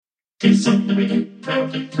From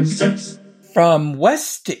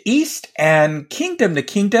west to east and kingdom to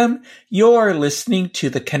kingdom, you're listening to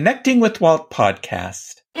the Connecting with Walt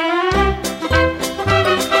podcast.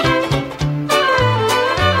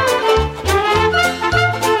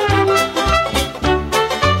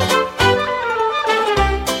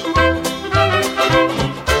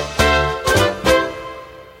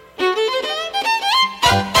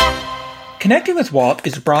 Connecting with Walt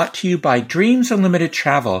is brought to you by Dreams Unlimited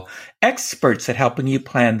Travel, experts at helping you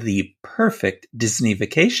plan the perfect Disney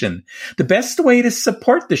vacation. The best way to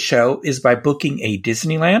support the show is by booking a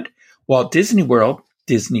Disneyland, Walt Disney World,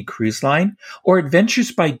 Disney Cruise Line, or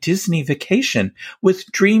Adventures by Disney vacation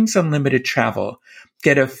with Dreams Unlimited Travel.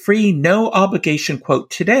 Get a free, no-obligation quote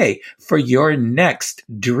today for your next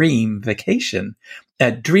dream vacation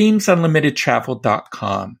at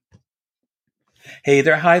dreamsunlimitedtravel.com. Hey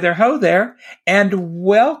there, hi there, ho there, and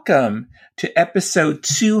welcome to episode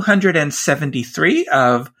 273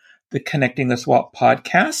 of the Connecting with Walt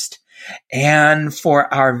podcast. And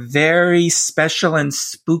for our very special and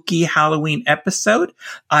spooky Halloween episode,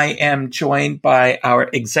 I am joined by our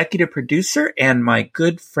executive producer and my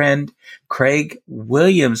good friend, Craig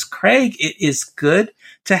Williams. Craig, it is good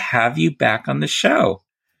to have you back on the show.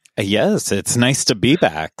 Yes, it's nice to be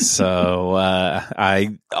back. So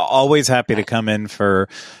I always happy to come in for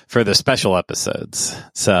the special episodes.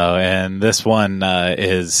 So, and this one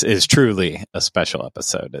is truly a special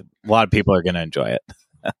episode. A lot of people are going to enjoy it.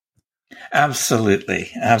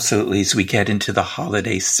 Absolutely, absolutely. As we get into the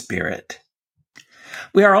holiday spirit,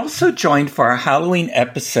 we are also joined for our Halloween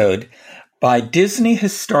episode by Disney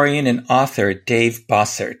historian and author Dave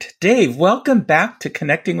Bossert. Dave, welcome back to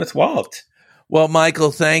Connecting with Walt. Well,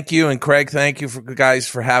 Michael, thank you. And Craig, thank you guys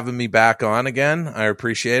for having me back on again. I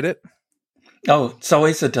appreciate it. Oh, it's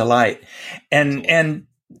always a delight. And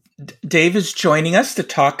Dave is joining us to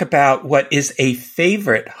talk about what is a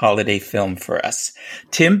favorite holiday film for us,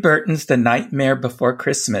 Tim Burton's The Nightmare Before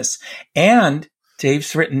Christmas. And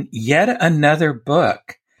Dave's written yet another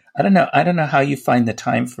book. I don't know how you find the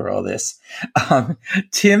time for all this.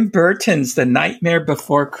 Tim Burton's The Nightmare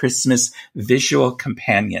Before Christmas visual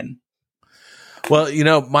companion. Well,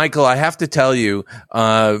 Michael, I have to tell you,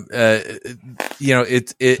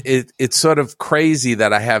 it's sort of crazy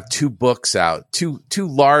that I have two books out, two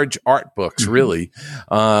large art books, really.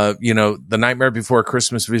 The Nightmare Before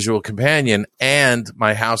Christmas visual companion and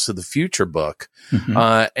my House of the Future book.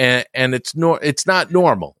 And it's not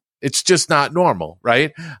normal. It's just not normal,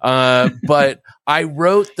 right? But I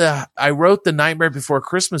wrote the Nightmare Before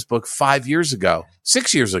Christmas book 6 years ago.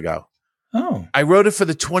 Oh, I wrote it for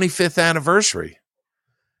the 25th anniversary.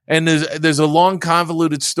 And there's a long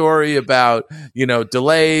convoluted story about,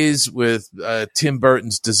 delays with Tim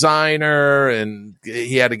Burton's designer, and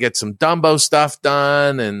he had to get some Dumbo stuff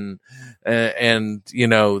done. And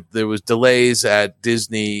there was delays at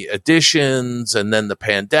Disney Editions, and then the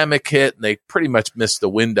pandemic hit and they pretty much missed the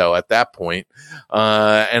window at that point.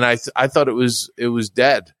 And I thought it was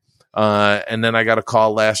dead. And then I got a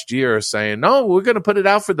call last year saying, no, we're going to put it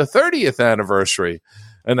out for the 30th anniversary.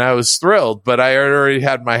 And I was thrilled, but I already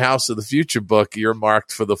had my House of the Future book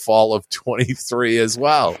earmarked for the fall of 23 as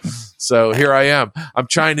well. So here I am. I'm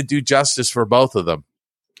trying to do justice for both of them.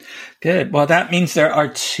 Good. Well, that means there are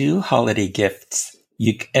two holiday gifts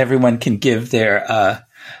everyone can give their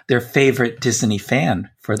favorite Disney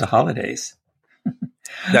fan for the holidays.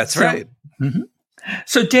 That's right. Mm-hmm.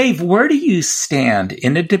 So, Dave, where do you stand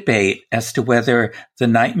in a debate as to whether The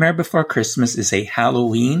Nightmare Before Christmas is a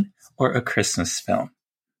Halloween or a Christmas film?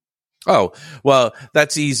 Oh, well,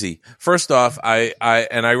 that's easy. First off, I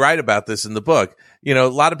write about this in the book. A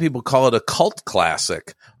lot of people call it a cult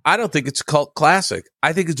classic. I don't think it's a cult classic.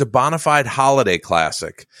 I think it's a bona fide holiday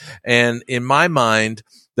classic. And in my mind,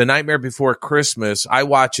 The Nightmare Before Christmas, I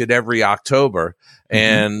watch it every October.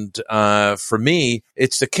 And for me,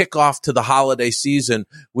 it's the kickoff to the holiday season,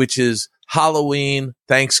 which is Halloween,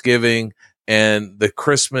 Thanksgiving, and the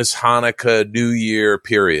Christmas, Hanukkah, New Year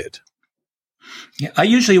period. Yeah, I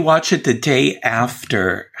usually watch it the day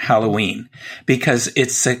after Halloween because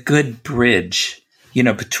it's a good bridge,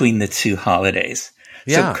 between the two holidays.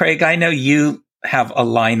 Yeah. So, Craig, I know you have a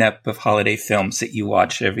lineup of holiday films that you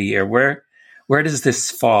watch every year. Where does this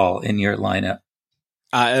fall in your lineup?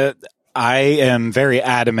 I am very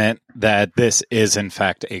adamant that this is, in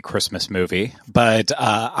fact, a Christmas movie, but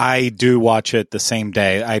I do watch it the same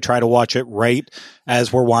day. I try to watch it right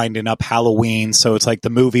as we're winding up Halloween, so it's like the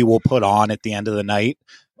movie we'll put on at the end of the night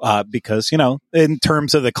because, in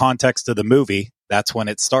terms of the context of the movie, that's when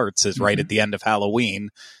it starts, is right at the end of Halloween.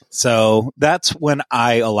 So that's when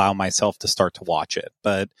I allow myself to start to watch it.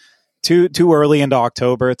 But too early into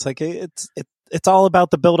October. It's like it's all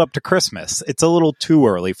about the build up to Christmas. It's a little too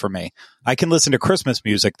early for me. I can listen to Christmas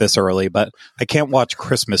music this early, but I can't watch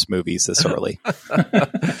Christmas movies this early.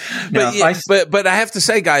 But I have to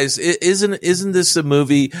say, guys, isn't this a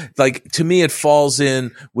movie, like, to me, it falls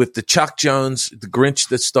in with the Chuck Jones, The Grinch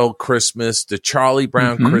That Stole Christmas, the Charlie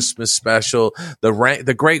Brown Christmas special,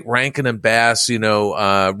 the great Rankin and Bass,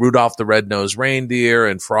 Rudolph the Red-Nosed Reindeer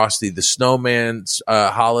and Frosty the Snowman's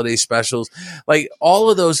holiday specials, like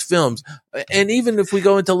all of those films. And even if we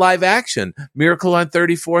go into live action, Miracle on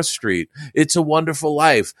 34th Street, It's a Wonderful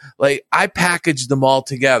Life. Like, I packaged them all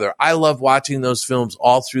together. I love watching those films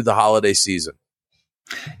all through the holiday season.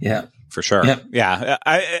 Yeah, for sure. Yeah. Yeah.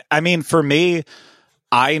 I mean, for me,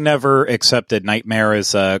 I never accepted Nightmare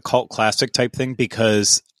as a cult classic type thing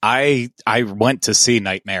because I went to see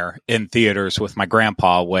Nightmare in theaters with my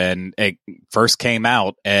grandpa when it first came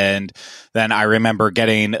out. And then I remember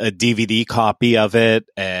getting a DVD copy of it.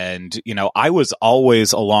 And, I was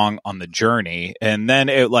always along on the journey. And then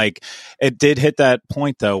it did hit that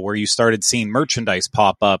point, though, where you started seeing merchandise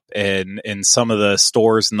pop up in some of the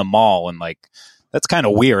stores in the mall. And that's kind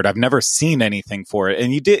of weird. I've never seen anything for it.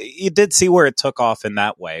 And you did see where it took off in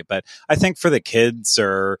that way. But I think for the kids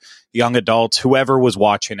or young adults, whoever was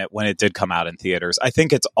watching it when it did come out in theaters, I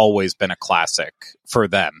think it's always been a classic for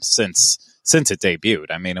them since it debuted.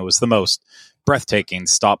 I mean, it was the most breathtaking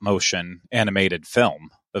stop motion animated film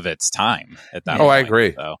of its time at that point. I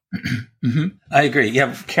agree. So. I agree.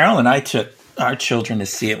 Yeah, Carol and I took our children to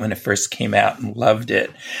see it when it first came out and loved it.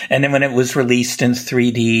 And then when it was released in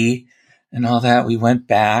 3D and all that, we went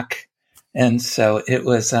back. And so it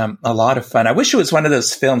was a lot of fun. I wish it was one of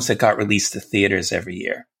those films that got released to theaters every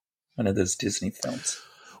year. One of those Disney films.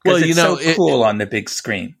 Well, it's so cool on the big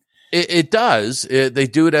screen. It does. They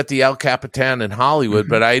do it at the El Capitan in Hollywood,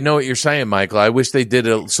 but I know what you're saying, Michael. I wish they did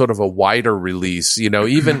a sort of a wider release,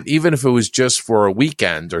 even if it was just for a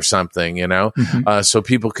weekend or something, so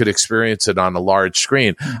people could experience it on a large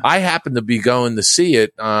screen. I happen to be going to see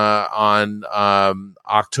it on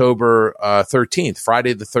October 13th,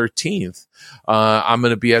 Friday the 13th. I'm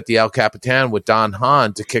going to be at the El Capitan with Don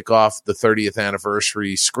Hahn to kick off the 30th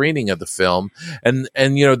anniversary screening of the film. And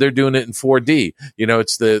they're doing it in 4D.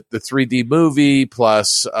 It's the 3D movie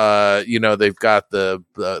plus, they've got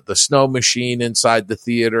the snow machine inside the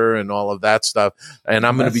theater and all of that stuff. And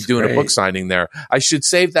I'm going to be doing a book signing there. I should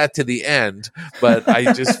save that to the end, but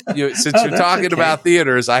I just, since you're talking about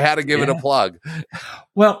theaters, I had to give it a plug.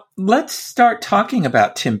 Well, let's start talking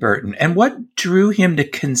about Tim Burton and what drew him to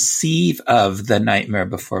conceive of The Nightmare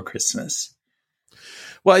Before Christmas.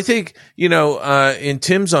 Well, I think, in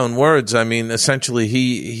Tim's own words, I mean, essentially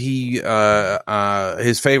his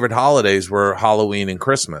favorite holidays were Halloween and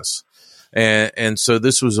Christmas. And so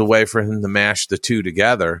this was a way for him to mash the two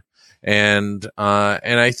together. And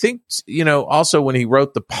I think, also when he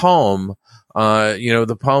wrote the poem,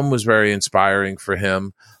 the poem was very inspiring for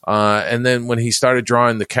him. And then when he started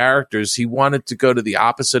drawing the characters, he wanted to go to the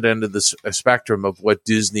opposite end of the spectrum of what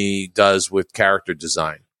Disney does with character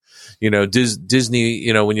design.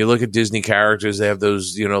 Disney, when you look at Disney characters, they have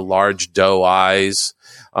those, large doe eyes,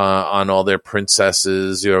 on all their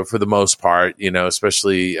princesses, for the most part,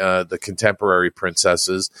 especially, the contemporary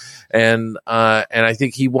princesses. And I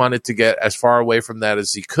think he wanted to get as far away from that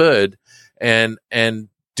as he could. And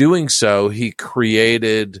doing so, he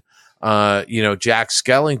created, Jack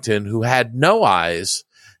Skellington, who had no eyes.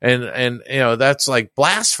 And that's like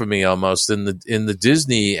blasphemy almost in the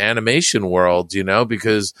Disney animation world,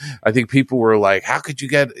 because I think people were like, how could you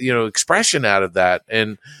get, expression out of that?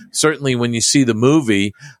 And certainly when you see the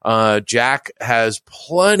movie, Jack has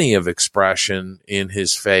plenty of expression in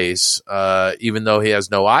his face, even though he has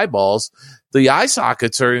no eyeballs. The eye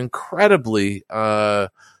sockets are incredibly, pliable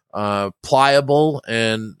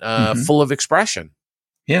and, full of expression.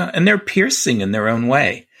 Yeah. And they're piercing in their own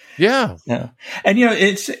way. Yeah. Yeah. And,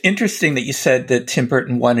 it's interesting that you said that Tim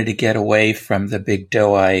Burton wanted to get away from the big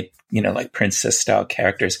doe-eyed, like princess style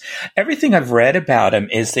characters. Everything I've read about him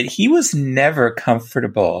is that he was never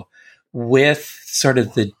comfortable with sort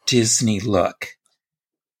of the Disney look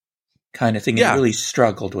kind of thing. Yeah. He really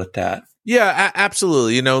struggled with that. Yeah,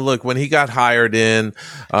 absolutely. Look, when he got hired in,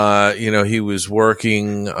 he was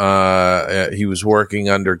working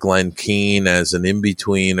under Glenn Keane as an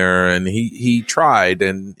in-betweener, and he tried,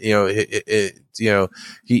 and, he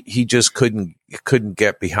just couldn't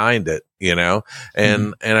get behind it,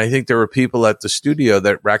 and I think there were people at the studio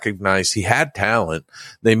that recognized he had talent.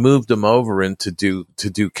 They moved him over to do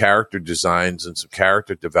character designs and some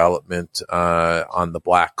character development, on the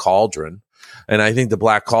Black Cauldron. And I think the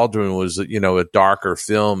Black Cauldron was, a darker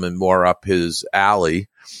film and more up his alley.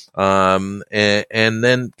 and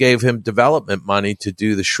then gave him development money to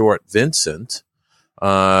do the short Vincent,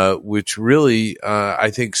 which really,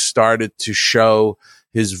 I think started to show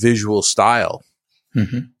his visual style.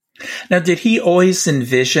 Mm-hmm. Now, did he always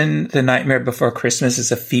envision The Nightmare Before Christmas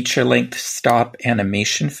as a feature-length stop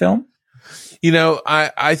animation film? You know,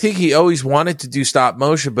 I think he always wanted to do stop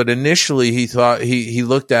motion, but initially he thought he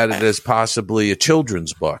looked at it as possibly a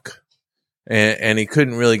children's book, and he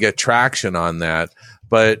couldn't really get traction on that.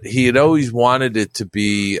 But he had always wanted it to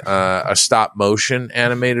be a stop motion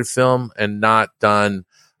animated film and not done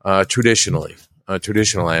traditionally.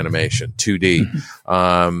 Traditional animation, 2D.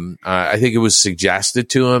 I think it was suggested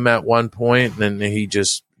to him at one point, and he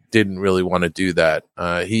just didn't really want to do that.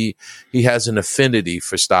 He has an affinity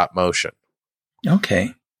for stop motion.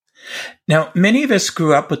 Okay. Now, many of us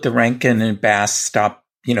grew up with the Rankin and Bass stop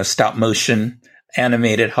motion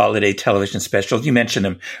animated holiday television specials. You mentioned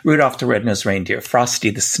them: Rudolph the Red-Nosed Reindeer, Frosty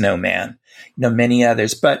the Snowman, many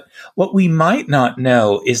others. But what we might not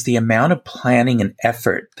know is the amount of planning and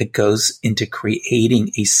effort that goes into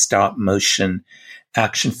creating a stop motion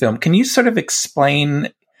action film. Can you sort of explain,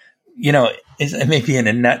 maybe in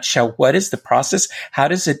a nutshell, what is the process? How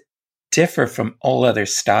does it differ from all other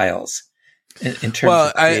styles in terms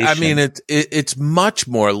of creation? I mean, it's much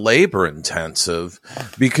more labor intensive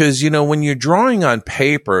because, when you're drawing on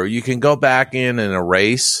paper, you can go back in and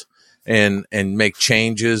erase and make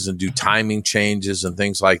changes and do timing changes and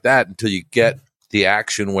things like that until you get the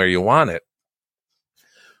action where you want it.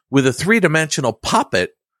 With a 3-dimensional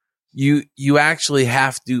puppet, you actually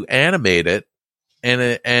have to animate it.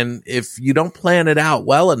 And if you don't plan it out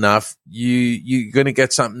well enough, you're going to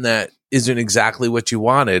get something that isn't exactly what you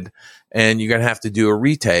wanted, and you're going to have to do a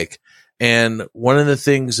retake. And one of the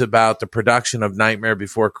things about the production of Nightmare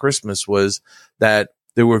Before Christmas was that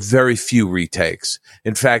there were very few retakes.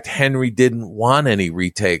 In fact, Henry didn't want any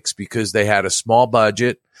retakes because they had a small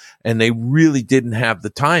budget and they really didn't have the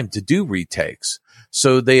time to do retakes.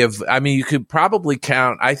 So you could probably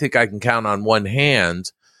count, I think I can count on one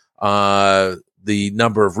hand, the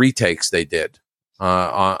number of retakes they did,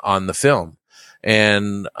 on the film.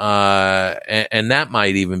 And that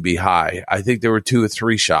might even be high. I think there were 2 or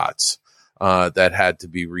 3 shots, that had to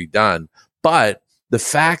be redone. But the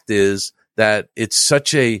fact is that it's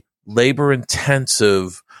such a labor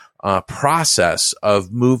intensive, process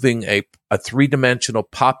of moving a 3-dimensional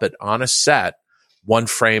puppet on a set, one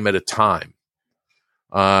frame at a time,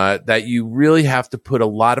 that you really have to put a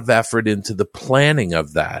lot of effort into the planning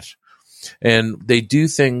of that. And they do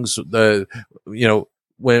things,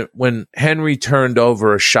 when Henry turned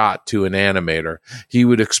over a shot to an animator, he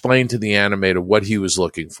would explain to the animator what he was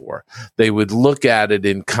looking for. They would look at it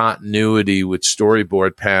in continuity with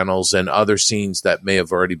storyboard panels and other scenes that may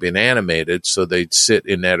have already been animated. So they'd sit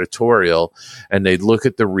in editorial and they'd look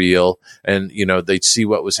at the reel and, they'd see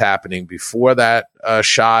what was happening before that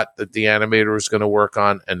shot that the animator was going to work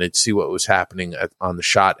on, and they'd see what was happening on the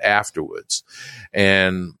shot afterwards.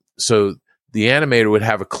 And so the animator would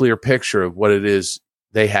have a clear picture of what it is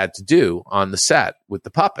they had to do on the set with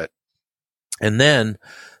the puppet. And then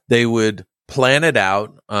they would plan it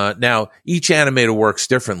out. Now, each animator works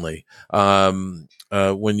differently. When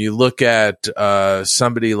you look at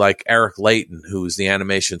somebody like Eric Layton, who is the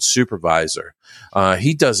animation supervisor,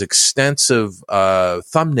 he does extensive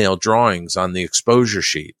thumbnail drawings on the exposure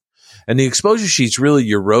sheet. And the exposure sheet's really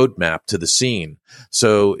your roadmap to the scene.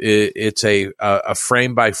 So it's a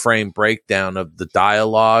frame by frame breakdown of the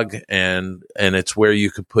dialogue, and it's where you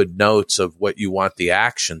could put notes of what you want the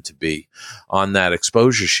action to be on that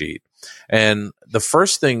exposure sheet. And the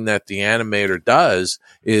first thing that the animator does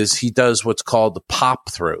is he does what's called the pop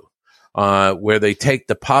through, where they take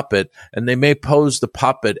the puppet and they may pose the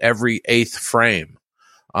puppet every 8th frame,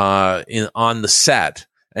 on the set,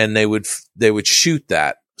 and they would shoot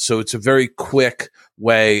that. So it's a very quick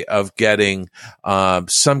way of getting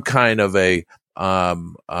some kind of a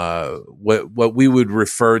what we would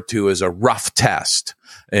refer to as a rough test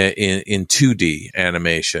in 2D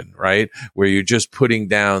animation, right? Where you're just putting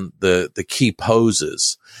down the key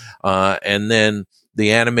poses, and then the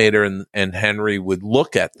animator and Henry would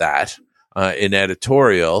look at that in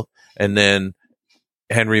editorial, and then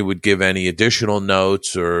Henry would give any additional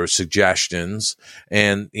notes or suggestions,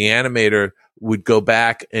 and the animator would go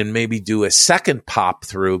back and maybe do a second pop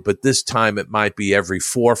through, but this time it might be every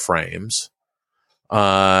 4 frames.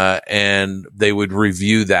 And they would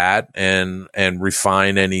review that and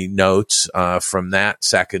refine any notes, from that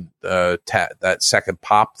second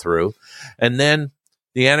pop through. And then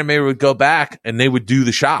the animator would go back and they would do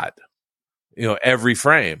the shot, every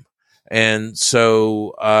frame. And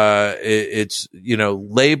so, it's,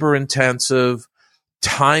 labor intensive,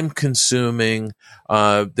 time consuming.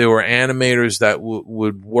 There were animators that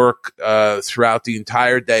would work throughout the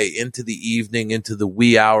entire day into the evening, into the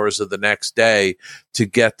wee hours of the next day to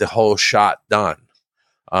get the whole shot done.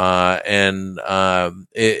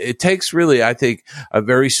 It takes really, I think, a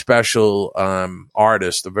very special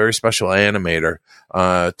artist, a very special animator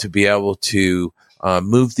to be able to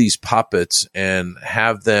move these puppets and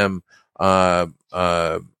have them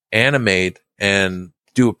animate and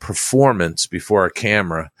do a performance before a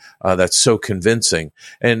camera that's so convincing.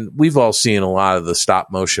 And we've all seen a lot of the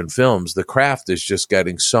stop motion films. The craft is just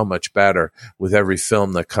getting so much better with every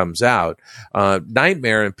film that comes out.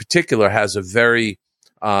 Nightmare in particular has a very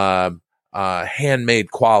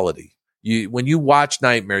handmade quality. When you watch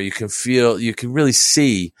Nightmare, you can really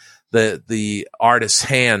see the artist's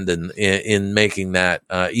hand in making that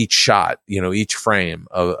each shot, each frame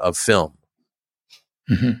of film.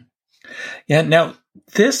 Mm-hmm. Yeah. Now,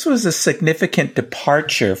 this was a significant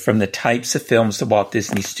departure from the types of films the Walt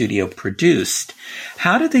Disney Studio produced.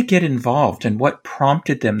 How did they get involved, and what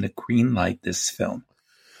prompted them to greenlight this film?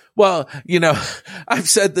 Well, I've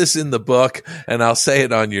said this in the book, and I'll say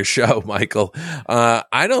it on your show, Michael.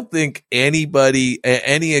 I don't think any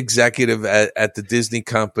executive at the Disney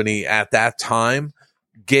company at that time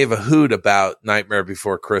gave a hoot about Nightmare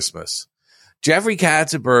Before Christmas. Jeffrey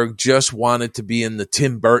Katzenberg just wanted to be in the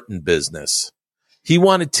Tim Burton business. He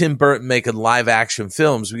wanted Tim Burton making live action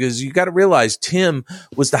films because you got to realize Tim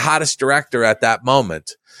was the hottest director at that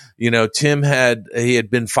moment. Tim had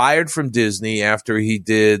been fired from Disney after he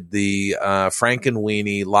did the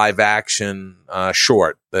Frankenweenie live action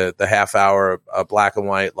short, the half hour black and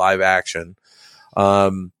white live action.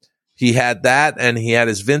 He had that, and he had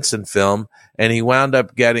his Vincent film, and he wound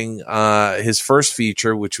up getting his first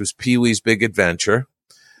feature, which was Pee-wee's Big Adventure.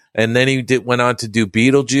 And then he went on to do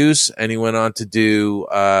Beetlejuice, and he went on to do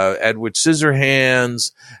Edward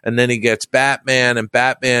Scissorhands, and then he gets Batman, and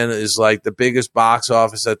Batman is like the biggest box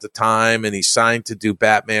office at the time, and he's signed to do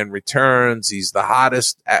Batman Returns. He's the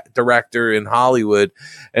hottest director in Hollywood,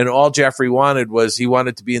 and all Jeffrey wanted was he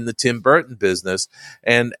wanted to be in the Tim Burton business.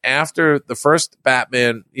 And after the first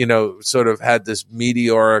Batman, sort of had this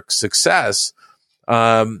meteoric success,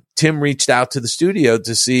 Tim reached out to the studio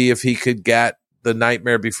to see if he could get the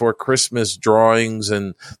Nightmare Before Christmas drawings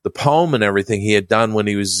and the poem and everything he had done when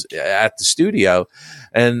he was at the studio,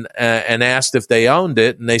 and asked if they owned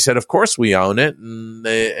it. And they said, of course we own it.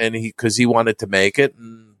 Cause he wanted to make it.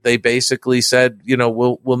 And they basically said,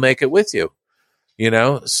 we'll make it with you,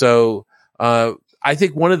 So, I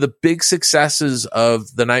think one of the big successes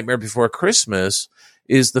of the Nightmare Before Christmas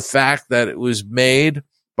is the fact that it was made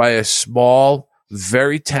by a small,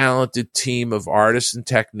 very talented team of artists and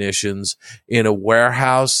technicians in a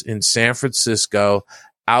warehouse in San Francisco,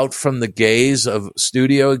 out from the gaze of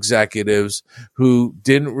studio executives who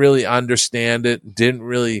didn't really understand it, didn't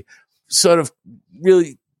really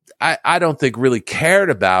I don't think really cared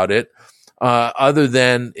about it, other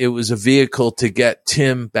than it was a vehicle to get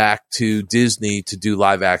Tim back to Disney to do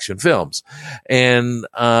live action films. And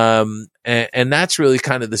that's really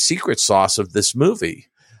kind of the secret sauce of this movie.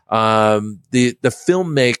 The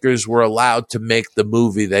filmmakers were allowed to make the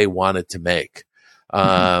movie they wanted to make.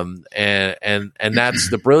 And that's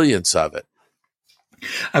the brilliance of it.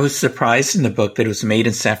 I was surprised in the book that it was made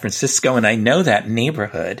in San Francisco, and I know that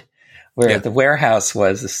neighborhood where the warehouse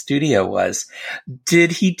was, the studio was.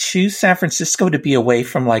 Did he choose San Francisco to be away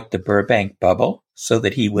from like the Burbank bubble so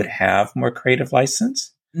that he would have more creative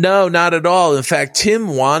license? No, not at all. In fact,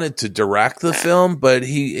 Tim wanted to direct the film, but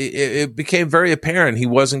it became very apparent he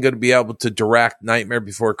wasn't going to be able to direct Nightmare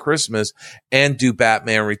Before Christmas and do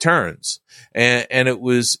Batman Returns. And it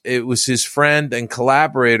was his friend and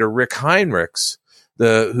collaborator, Rick Heinrichs,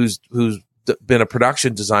 who's been a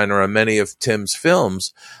production designer on many of Tim's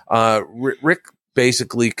films. Rick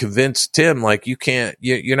basically convinced Tim, like,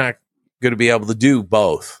 you're not going to be able to do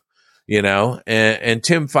both. And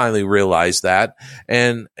Tim finally realized that.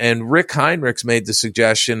 And Rick Heinrichs made the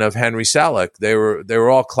suggestion of Henry Selick. They were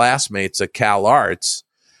all classmates at Cal Arts.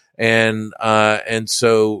 And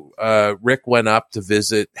so Rick went up to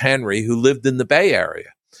visit Henry, who lived in the Bay Area.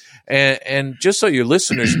 And just so your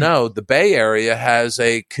listeners know, the Bay Area has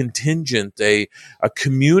a contingent, a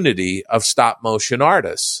community of stop motion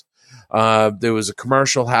artists. There was a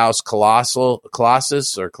commercial house,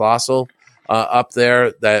 Colossus, up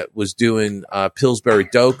there that was doing Pillsbury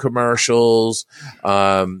Dough commercials.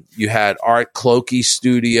 You had Art Clokey's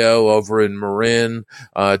studio over in Marin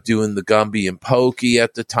doing the Gumby and Pokey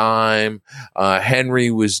at the time.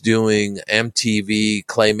 Henry was doing MTV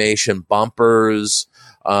claymation bumpers.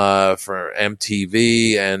 for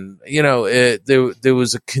MTV, and there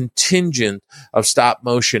was a contingent of stop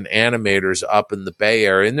motion animators up in the Bay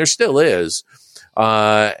Area, and there still is.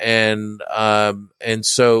 And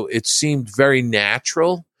so it seemed very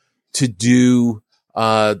natural to do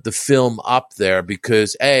the film up there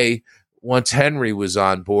because once Henry was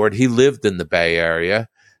on board, he lived in the Bay Area,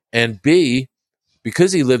 and B,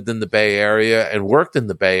 because he lived in the Bay Area and worked in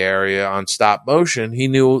the Bay Area on stop motion, he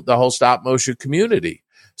knew the whole stop motion community.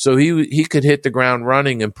 So he could hit the ground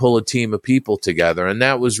running and pull a team of people together. And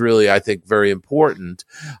that was really, I think, very important.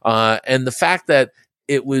 And the fact that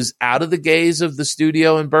it was out of the gaze of the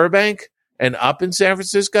studio in Burbank and up in San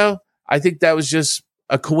Francisco, I think that was just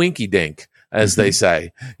a coinky dink, as they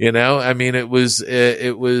say. I mean, it was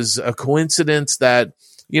a coincidence that,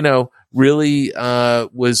 really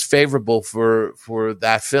was favorable for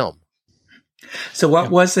that film. So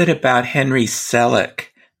what was it about Henry Selick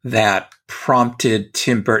that prompted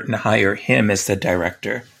Tim Burton to hire him as the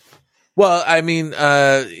director? Well, I mean,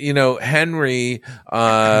 Henry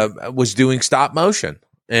was doing stop motion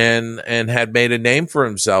and had made a name for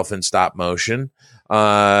himself in stop motion,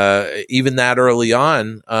 even that early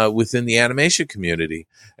on within the animation community.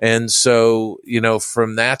 And so,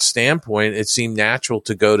 from that standpoint, it seemed natural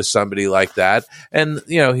to go to somebody like that. And,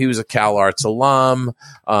 he was a Cal Arts alum.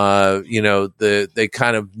 They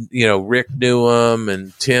kind of, Rick knew him,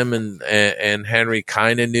 and Tim and Henry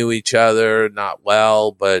kind of knew each other, not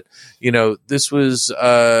well, but, this was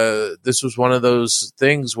one of those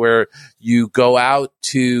things where you go out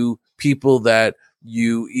to people that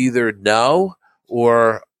you either know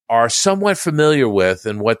or are somewhat familiar with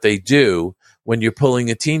and what they do when you're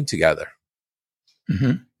pulling a team together.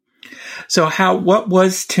 Mm-hmm. So what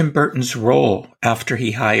was Tim Burton's role after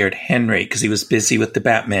he hired Henry? Because he was busy with the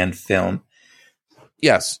Batman film.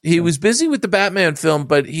 Yes, he was busy with the Batman film,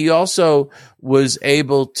 but he also was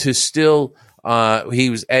able to still,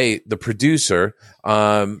 he was the producer.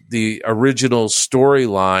 The original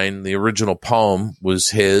storyline, the original poem was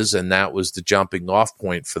his, and that was the jumping off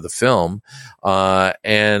point for the film, or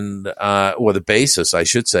the basis, I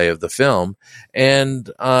should say, of the film. And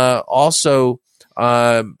also,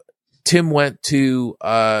 Tim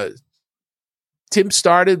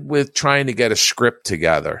started with trying to get a script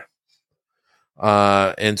together.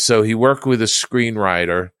 And so he worked with a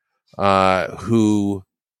screenwriter who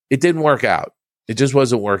it didn't work out. It just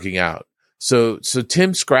wasn't working out. So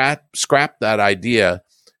Tim scrapped that idea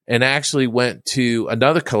and actually went to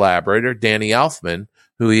another collaborator, Danny Elfman,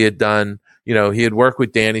 who he had done, he had worked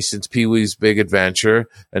with Danny since Pee-wee's Big Adventure,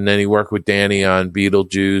 and then he worked with Danny on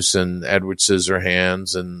Beetlejuice and Edward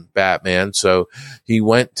Scissorhands and Batman. So he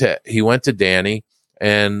went to Danny,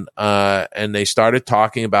 and they started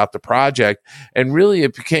talking about the project, and really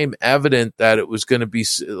it became evident that it was going to be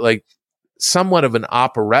like somewhat of an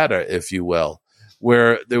operetta, if you will,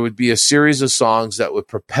 where there would be a series of songs that would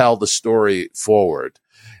propel the story forward.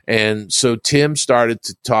 And so Tim started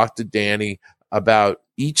to talk to Danny about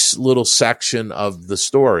each little section of the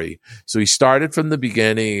story. So he started from the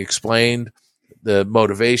beginning, explained the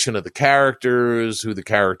motivation of the characters, who the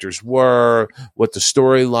characters were, what the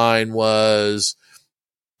storyline was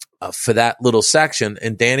for that little section.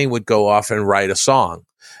 And Danny would go off and write a song.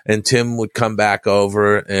 And Tim would come back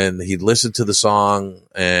over and he'd listen to the song,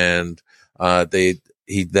 and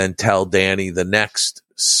he'd then tell Danny the next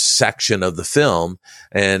section of the film,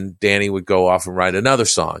 and Danny would go off and write another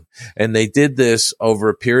song. And they did this over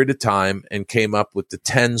a period of time and came up with the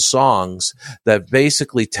 10 songs that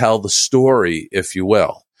basically tell the story, if you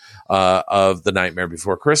will, of The Nightmare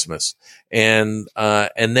Before Christmas. And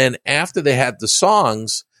then after they had the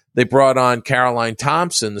songs, they brought on Caroline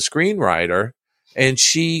Thompson, the screenwriter, and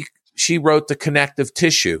she wrote the connective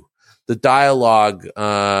tissue, the dialogue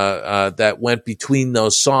that went between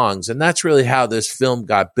those songs. And that's really how this film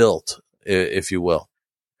got built, if you will.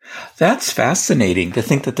 That's fascinating to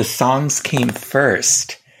think that the songs came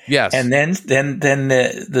first. Yes. And then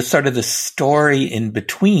the sort of the story in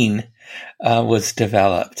between was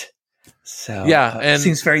developed. So yeah, it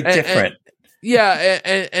seems very different.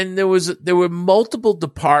 And there were multiple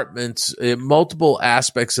departments, multiple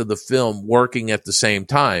aspects of the film working at the same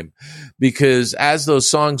time, because as those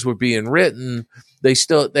songs were being written, they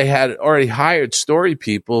had already hired story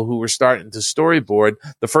people who were starting to storyboard.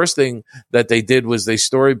 The first thing that they did was they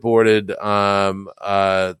storyboarded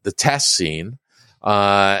the test scene.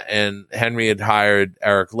 And Henry had hired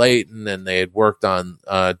Eric Layton, and they had worked on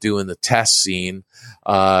doing the test scene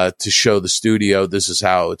to show the studio, this is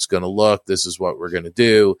how it's going to look, this is what we're going to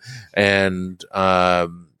do. And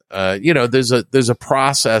there's a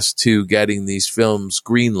process to getting these films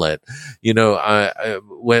greenlit.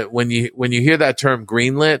 When you hear that term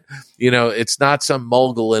greenlit, it's not some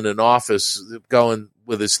mogul in an office going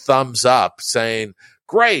with his thumbs up saying,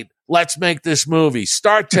 "Great, let's make this movie.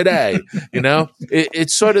 Start today."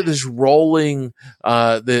 It's sort of this rolling,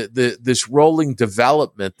 this rolling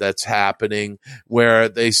development that's happening where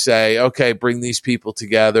they say, "Okay, bring these people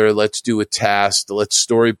together. Let's do a test. Let's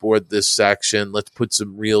storyboard this section. Let's put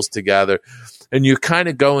some reels together." And you're kind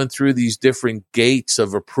of going through these different gates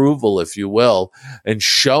of approval, if you will, and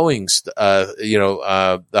showing,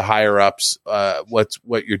 the higher ups, what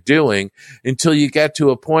you're doing until you get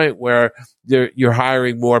to a point where you're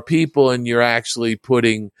hiring more people and you're actually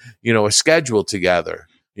putting, a schedule together,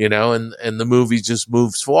 and the movie just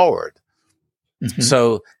moves forward. Mm-hmm.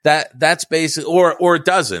 So that's basically, or it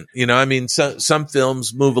doesn't, some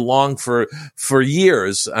films move along for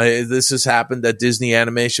years. This has happened at Disney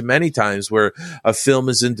Animation many times where a film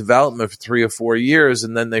is in development for 3 or 4 years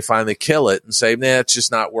and then they finally kill it and say, "Nah, it's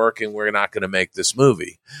just not working. We're not going to make this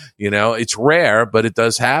movie." It's rare, but it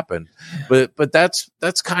does happen. But that's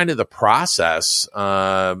kind of the process.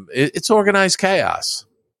 It's organized chaos.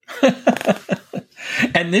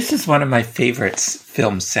 And this is one of my favorite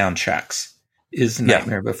film soundtracks. Is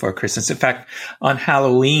Nightmare Before Christmas. In fact, on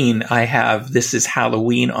Halloween, I have This Is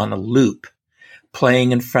Halloween on a loop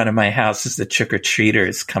playing in front of my house as the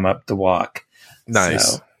trick-or-treaters come up the walk.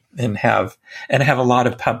 Nice. And have a lot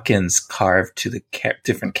of pumpkins carved to the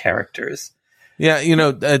different characters. Yeah,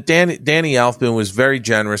 Danny Elfman was very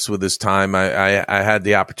generous with his time. I had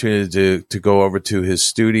the opportunity to go over to his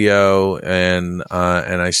studio and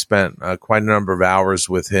I spent quite a number of hours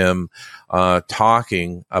with him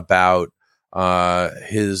talking about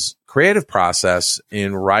his creative process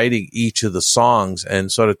in writing each of the songs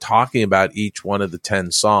and sort of talking about each one of the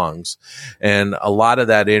 10 songs. And a lot of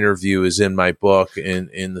that interview is in my book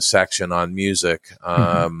in the section on music.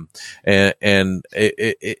 And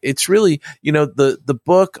it's really, the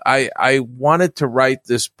book, I wanted to write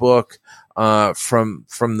this book from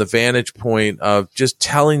the vantage point of just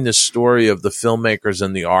telling the story of the filmmakers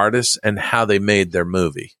and the artists and how they made their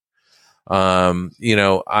movie. When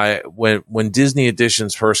Disney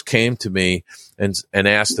Editions first came to me and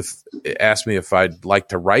asked me if I'd like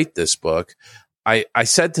to write this book, I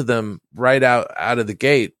said to them right out of the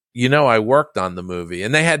gate, I worked on the movie,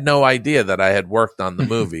 and they had no idea that I had worked on the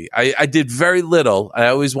movie. I did very little. I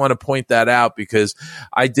always want to point that out because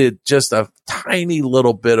I did just a tiny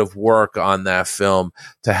little bit of work on that film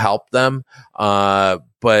to help them.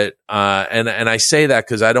 But I say that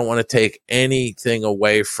because I don't want to take anything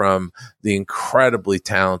away from the incredibly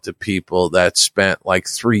talented people that spent like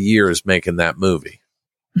 3 years making that movie.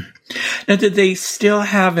 Now, did they still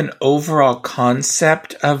have an overall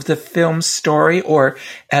concept of the film story, or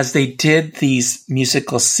as they did these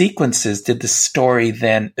musical sequences, did the story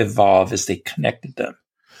then evolve as they connected them?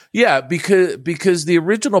 Yeah, because the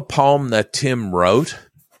original poem that Tim wrote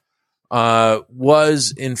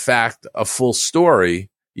was in fact a full story,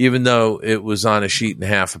 even though it was on a sheet and a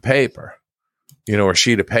half of paper, or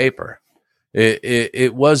sheet of paper.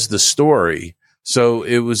 It was the story. So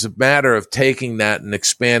it was a matter of taking that and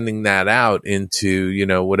expanding that out into,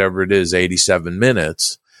 whatever it is, 87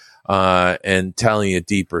 minutes, and telling a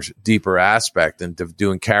deeper aspect and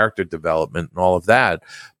doing character development and all of that.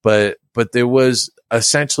 But there was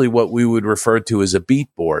essentially what we would refer to as a beat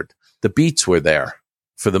board. The beats were there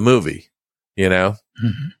for the movie,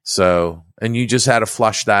 Mm-hmm. So, and you just had to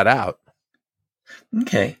flush that out.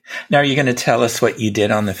 Okay. Now, are you going to tell us what you did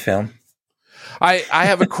on the film? I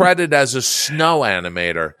have a credit as a snow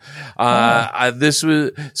animator. This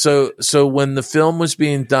was so when the film was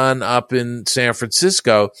being done up in San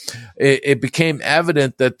Francisco, it became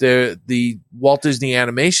evident that the Walt Disney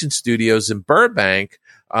Animation Studios in Burbank,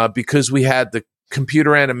 because we had the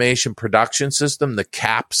computer animation production system, the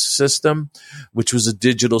CAPS system, which was a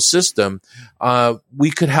digital system, we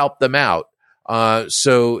could help them out.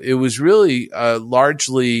 So it was really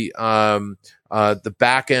largely the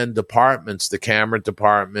back end departments, the camera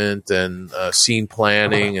department and scene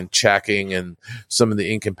planning and checking and some of the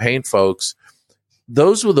ink and paint folks.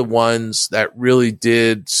 Those were the ones that really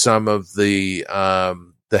did some of the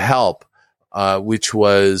help, which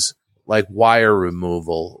was like wire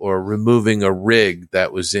removal or removing a rig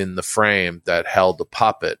that was in the frame that held a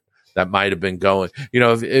puppet that might have been going.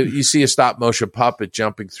 If you see a stop motion puppet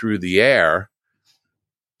jumping through the air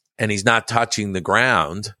and he's not touching the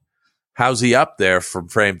ground, how's he up there from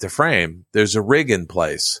frame to frame? There's a rig in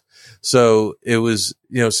place. So it was,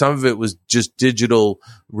 some of it was just digital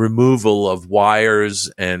removal of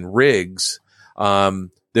wires and rigs.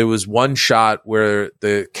 there was one shot where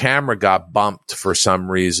the camera got bumped for some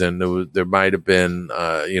reason. There might have been,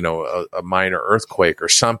 a minor earthquake or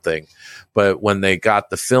something. But when they got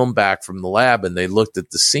the film back from the lab and they looked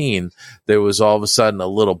at the scene, there was all of a sudden a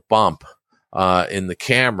little bump in the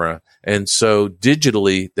camera. And so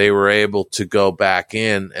digitally, they were able to go back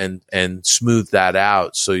in and smooth that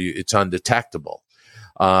out so it's undetectable.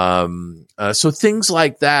 So things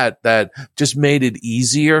like that just made it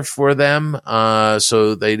easier for them.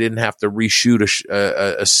 So they didn't have to reshoot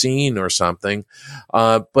a scene or something.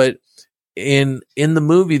 But in the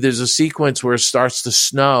movie, there's a sequence where it starts to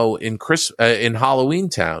snow in Halloween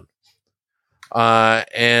Town.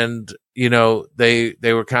 And they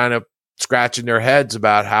were kind of scratching their heads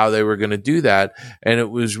about how they were going to do that. And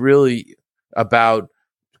it was really about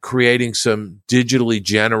creating some digitally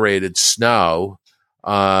generated snow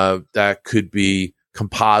that could be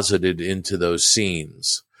composited into those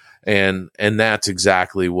scenes. And that's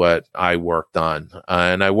exactly what I worked on.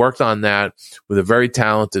 And I worked on that with a very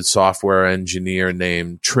talented software engineer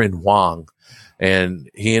named Trin Huang. And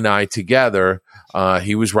he and I together,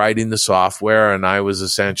 he was writing the software and I was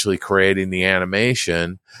essentially creating the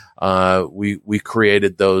animation. We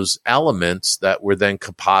created those elements that were then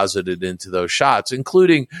composited into those shots,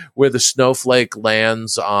 including where the snowflake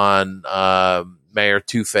lands on Mayor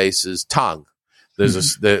Two-Face's tongue.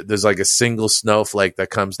 There's like a single snowflake that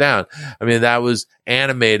comes down. I mean, that was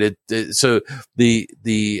animated. So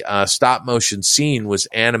the stop motion scene was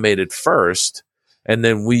animated first, and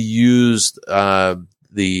then we used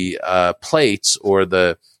the plates or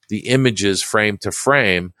the images frame to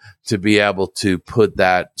frame to be able to put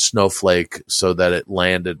that snowflake so that it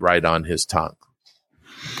landed right on his tongue.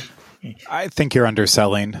 I think you're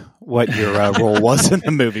underselling what your role was in the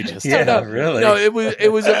movie. Really? No, it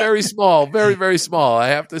was a very small, very, very small, I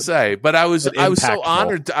have to say. But I was so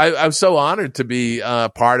honored. I was so honored to be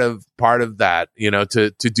part of that.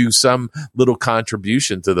 To do some little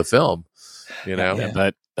contribution to the film. Yeah,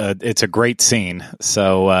 but it's a great scene.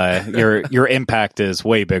 So your impact is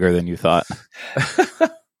way bigger than you thought.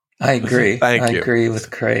 I agree. I agree with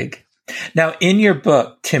Craig. Now, in your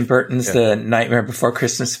book, Tim Burton's The Nightmare Before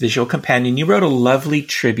Christmas Visual Companion, you wrote a lovely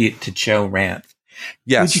tribute to Joe Ranft.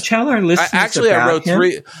 Yes. Would you tell our listeners about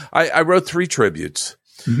him? I wrote three tributes.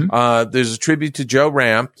 Mm-hmm. There's a tribute to Joe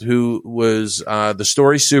Ranft, who was the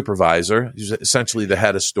story supervisor. He's essentially the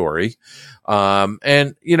head of story.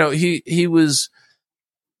 And he was.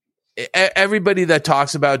 Everybody that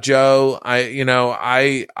talks about Joe,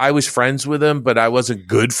 I was friends with him, but I wasn't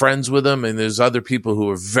good friends with him. And there's other people who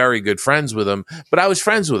were very good friends with him, but I was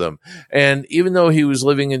friends with him. And even though he was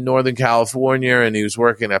living in Northern California and he was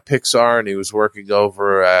working at Pixar and he was working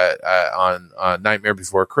over on Nightmare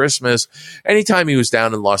Before Christmas, anytime he was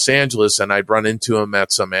down in Los Angeles and I'd run into him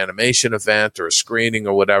at some animation event or a screening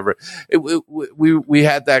or whatever, we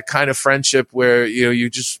had that kind of friendship where, you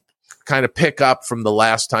just kind of pick up from the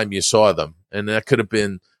last time you saw them. And that could have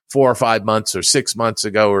been 4 or 5 months or 6 months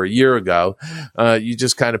ago or a year ago. You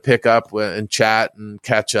just kind of pick up and chat and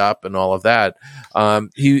catch up and all of that.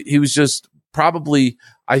 He was just probably,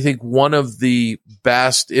 I think, one of the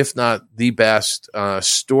best, if not the best,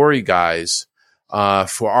 story guys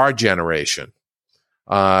for our generation.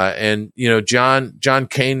 And John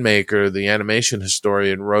Canemaker, the animation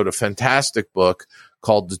historian, wrote a fantastic book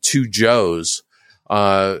called The Two Joes,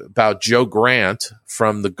 about Joe Grant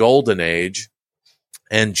from the Golden Age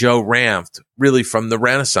and Joe Ranft really from the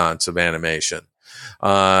Renaissance of animation.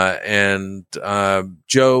 Joe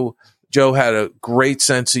had a great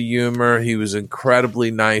sense of humor. He was an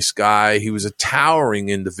incredibly nice guy. He was a towering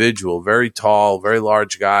individual, very tall, very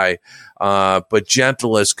large guy, but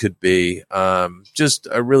gentle as could be. Just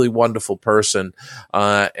a really wonderful person.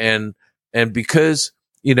 And because,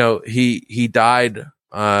 he died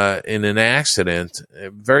in an accident,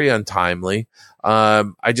 very untimely.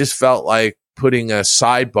 I just felt like putting a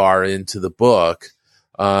sidebar into the book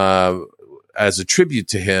as a tribute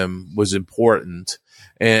to him was important.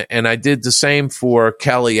 And I did the same for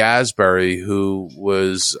Kelly Asbury, who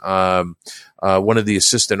was one of the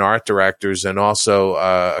assistant art directors and also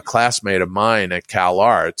a classmate of mine at Cal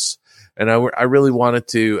Arts. And I really wanted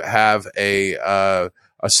to have a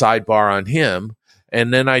sidebar on him.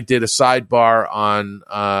 And then I did a sidebar on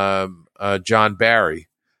John Barry,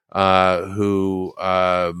 who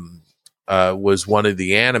was one of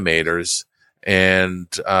the animators and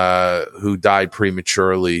who died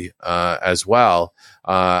prematurely as well.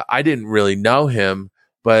 I didn't really know him,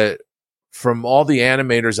 but from all the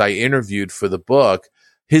animators I interviewed for the book,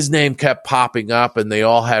 his name kept popping up, and they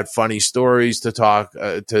all had funny stories to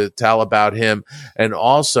tell about him, and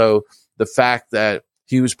also the fact that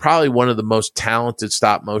he was probably one of the most talented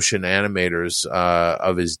stop motion animators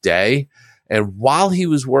of his day. And while he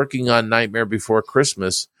was working on Nightmare Before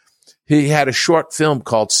Christmas, he had a short film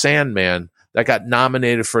called Sandman that got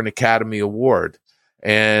nominated for an Academy Award.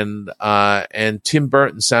 And Tim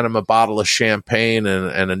Burton sent him a bottle of champagne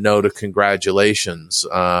and a note of congratulations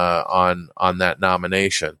on that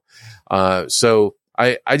nomination. So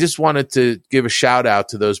I just wanted to give a shout out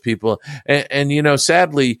to those people. And you know,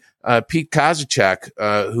 sadly, Pete Kozacek,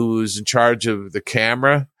 who was in charge of the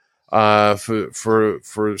camera for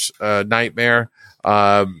Nightmare,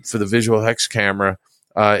 for the visual hex camera,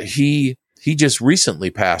 he just recently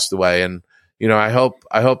passed away. And you know, I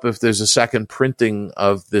hope if there's a second printing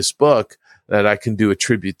of this book that I can do a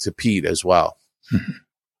tribute to Pete as well.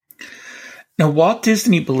 Now, Walt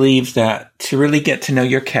Disney believes that to really get to know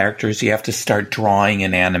your characters, you have to start drawing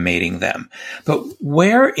and animating them. But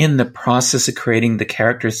where in the process of creating the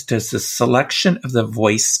characters does the selection of the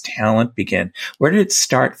voice talent begin? Where did it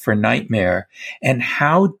start for Nightmare? And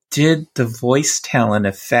how did the voice talent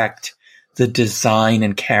affect the design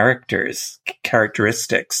and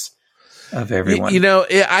characteristics of everyone? You know,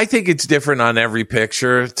 I think it's different on every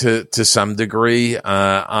picture to some degree.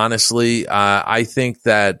 Honestly, I think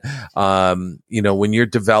that, you know, when you're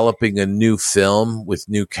developing a new film with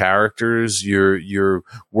new characters, you're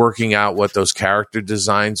working out what those character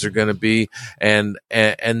designs are going to be. And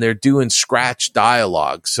they're doing scratch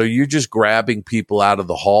dialogue. So you're just grabbing people out of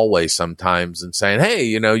the hallway sometimes and saying, hey,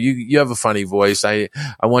 you know, you have a funny voice. I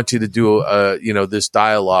want you to do, you know, this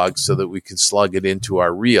dialogue so that we can slug it into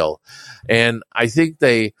our reel. And I think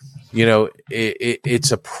they, you know,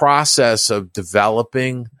 it's a process of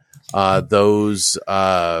developing those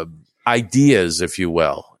ideas, if you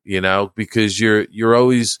will, you know, because you're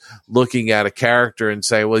always looking at a character and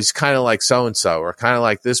say, well, he's kind of like so and so, or kind of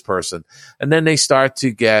like this person, and then they start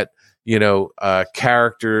to get, you know,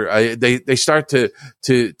 character. They start to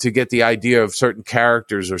get the idea of certain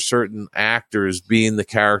characters or certain actors being the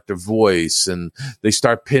character voice, and they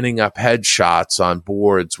start pinning up headshots on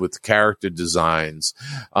boards with character designs.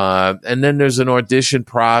 And then there's an audition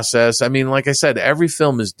process. I mean, like I said, every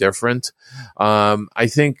film is different. I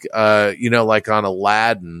think, you know, like on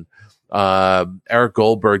Aladdin, Eric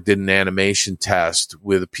Goldberg did an animation test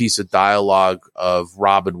with a piece of dialogue of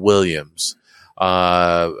Robin Williams.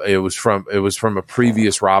 It was from a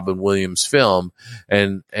previous Robin Williams film,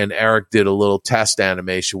 and Eric did a little test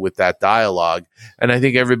animation with that dialogue. And I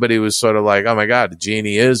think everybody was sort of like, oh my God, the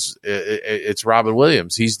genie it's Robin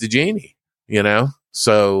Williams. He's the genie, you know?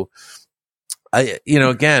 So you know,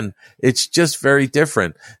 again, it's just very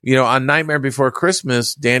different. You know, on Nightmare Before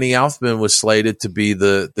Christmas, Danny Elfman was slated to be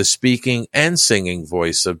the speaking and singing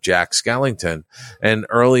voice of Jack Skellington. And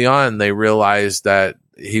early on, they realized that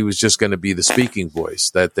he was just going to be the speaking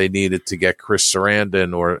voice, that they needed to get Chris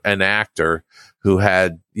Sarandon or an actor who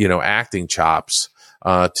had, you know, acting chops,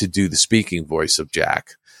 to do the speaking voice of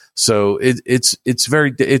Jack. So it's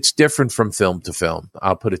different from film to film.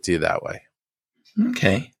 I'll put it to you that way.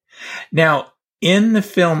 Okay. Now, in the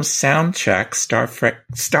film's soundtrack,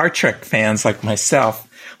 Star Trek fans like myself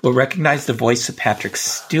will recognize the voice of Patrick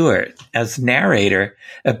Stewart as narrator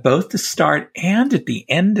at both the start and at the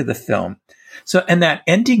end of the film. So, and that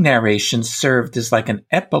ending narration served as like an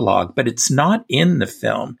epilogue, but it's not in the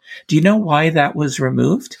film. Do you know why that was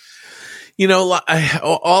removed? You know,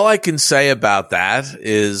 all I can say about that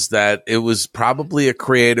is that it was probably a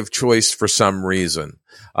creative choice for some reason.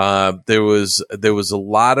 There was a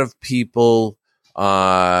lot of people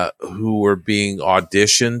who were being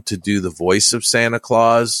auditioned to do the voice of Santa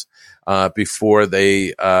Claus before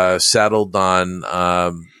they settled on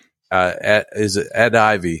is it Ed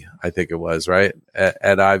Ivey? I think it was, right?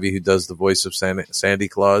 Ed Ivey, who does the voice of Sandy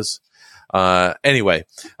Claus. Anyway,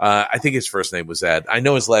 I think his first name was Ed. I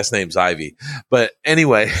know his last name's Ivy, but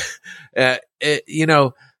anyway, you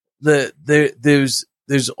know, there's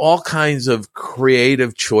all kinds of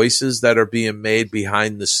creative choices that are being made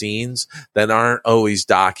behind the scenes that aren't always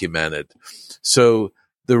documented. So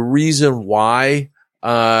the reason why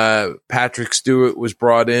Patrick Stewart was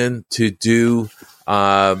brought in to do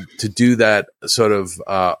that sort of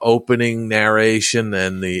opening narration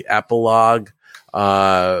and the epilogue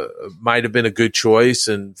might have been a good choice.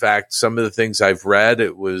 In fact, some of the things I've read,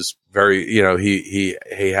 it was very, you know, he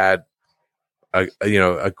had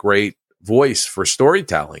a great voice for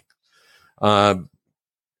storytelling. But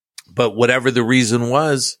whatever the reason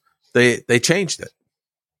was, they changed it,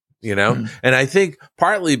 you know? Mm. And I think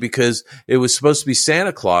partly because it was supposed to be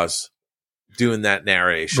Santa Claus doing that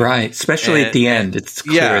narration. Right. Especially at the end. It's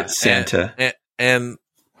clear it's Santa. And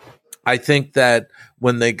I think that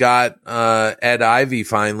when they got Ed Ivy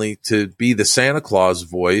finally to be the Santa Claus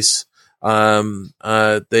voice,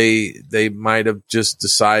 they might have just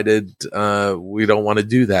decided we don't want to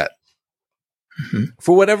do that. Mm-hmm.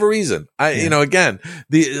 For whatever reason. Again,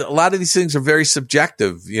 a lot of these things are very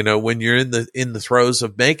subjective, when you're in the throes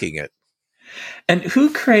of making it. And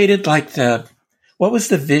who created what was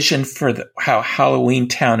the vision for how Halloween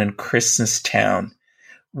Town and Christmas Town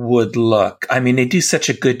would look? I mean, they do such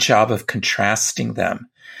a good job of contrasting them.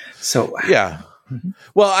 So yeah. Mm-hmm.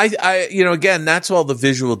 Well, I again, that's all the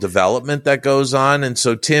visual development that goes on. And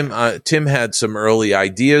so Tim had some early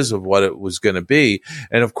ideas of what it was going to be.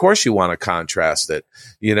 And of course you want to contrast it.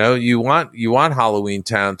 You want Halloween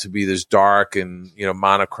Town to be this dark and,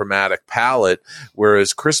 monochromatic palette,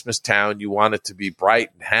 whereas Christmas Town, you want it to be bright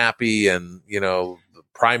and happy and,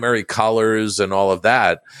 primary colors and all of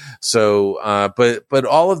that. So, but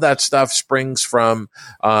all of that stuff springs from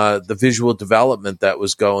the visual development that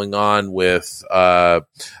was going on with Dean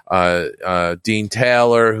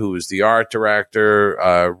Taylor, who was the art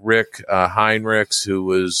director, Rick Heinrichs, who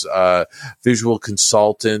was visual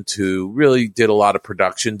consultant, who really did a lot of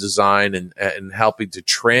production design and helping to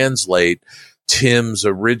translate Tim's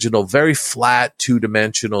original very flat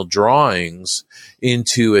 2-dimensional drawings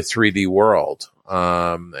into a 3D world.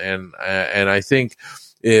 And I think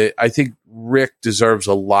Rick deserves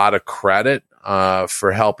a lot of credit,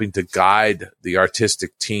 for helping to guide the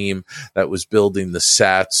artistic team that was building the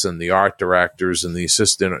sets and the art directors and the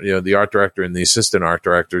assistant, the art director and the assistant art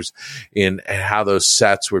directors in how those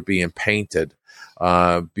sets were being painted,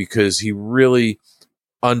 because he really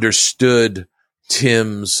understood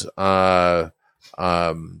Tim's,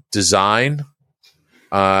 design.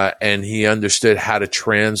 And he understood how to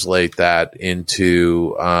translate that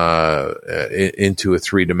into a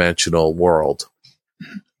 3-dimensional world.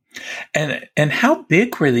 And how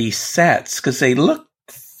big were these sets? Because they look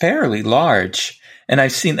fairly large. And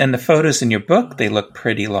I've seen in the photos in your book, they look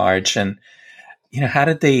pretty large. And, how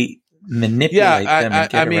did they manipulate them and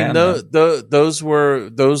get around them? Those were,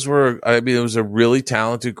 it was a really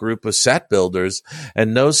talented group of set builders.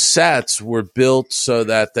 And those sets were built so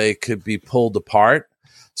that they could be pulled apart,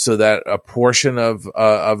 so that a portion of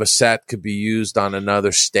a set could be used on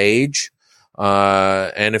another stage.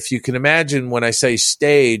 And if you can imagine, when I say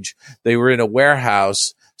stage, they were in a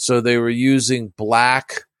warehouse, so they were using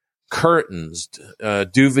black curtains,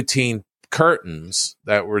 duvetine curtains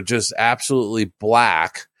that were just absolutely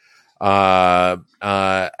black, as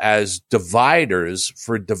dividers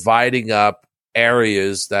for dividing up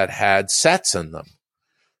areas that had sets in them.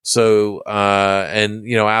 So,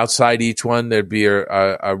 outside each one, there'd be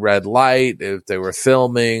a red light if they were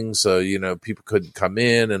filming. So, people couldn't come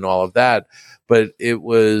in and all of that. But it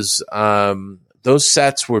was, those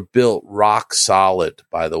sets were built rock solid,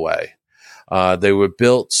 by the way. They were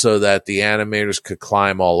built so that the animators could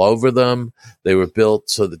climb all over them. They were built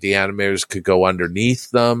so that the animators could go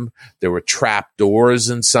underneath them. There were trap doors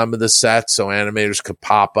in some of the sets, so animators could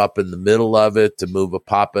pop up in the middle of it to move a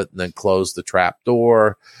puppet and then close the trap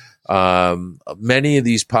door. Many of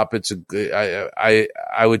these puppets, I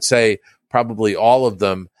would say probably all of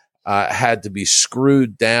them, had to be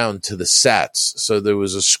screwed down to the sets. So there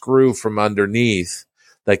was a screw from underneath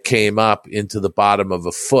that came up into the bottom of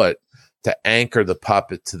a foot to anchor the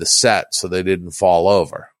puppet to the set so they didn't fall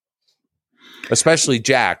over. Especially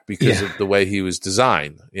Jack, because of the way he was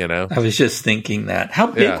designed, I was just thinking that. How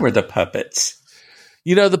big were the puppets?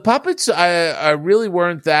 The puppets I really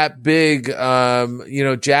weren't that big.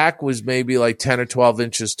 Jack was maybe like 10 or 12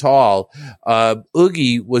 inches tall.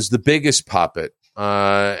 Oogie was the biggest puppet.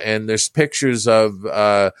 And there's pictures of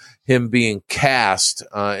him being cast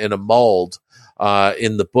in a mold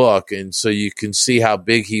in the book, and so you can see how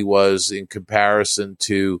big he was in comparison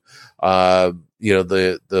to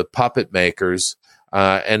the puppet makers.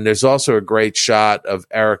 And there's also a great shot of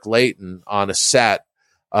Eric Layton on a set,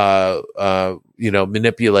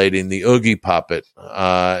 manipulating the Oogie puppet,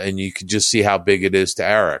 and you can just see how big it is to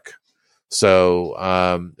Eric. So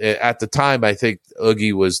at the time, I think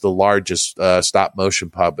Oogie was the largest stop motion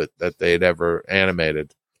puppet that they had ever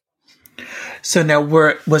animated. So now,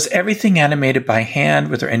 was everything animated by hand?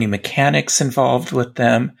 Were there any mechanics involved with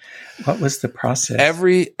them? What was the process?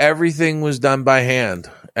 Everything was done by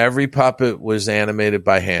hand. Every puppet was animated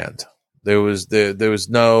by hand. There was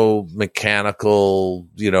no mechanical,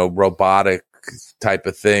 robotic type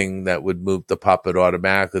of thing that would move the puppet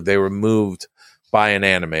automatically. They were moved by an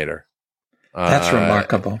animator. That's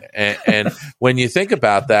remarkable. And when you think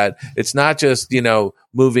about that, it's not just,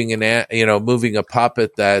 moving a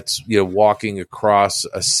puppet that's, walking across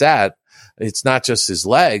a set. It's not just his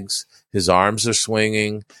legs. His arms are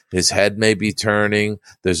swinging. His head may be turning.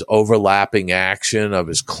 There's overlapping action of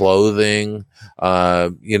his clothing.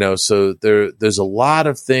 So there's a lot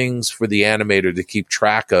of things for the animator to keep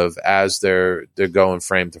track of as they're going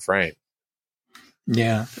frame to frame.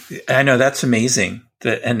 Yeah, I know, that's amazing.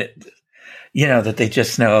 That they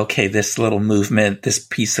just know, okay, this little movement, this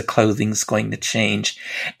piece of clothing is going to change.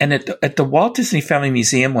 And at the Walt Disney Family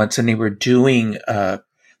Museum once, when they were doing, they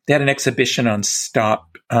had an exhibition on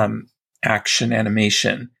stop motion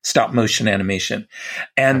animation.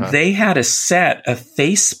 And they had a set of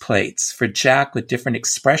face plates for Jack with different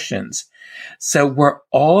expressions. So were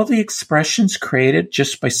all the expressions created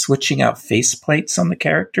just by switching out face plates on the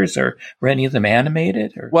characters, or were any of them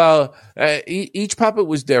animated? Or? Well, each puppet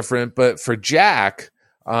was different, but for Jack,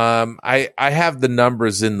 I have the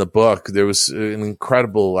numbers in the book. There was an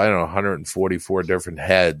incredible, 144 different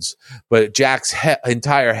heads, but Jack's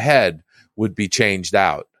entire head would be changed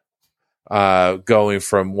out. Going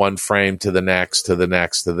from one frame to the next, to the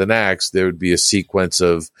next, to the next, there would be a sequence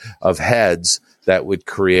of heads that would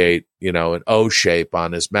create, an O shape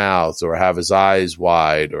on his mouth, or have his eyes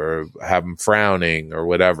wide, or have him frowning, or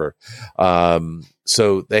whatever.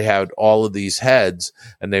 So they had all of these heads,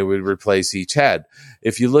 and they would replace each head.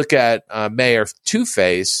 If you look at Mayor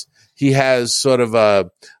Two-Face, he has sort of a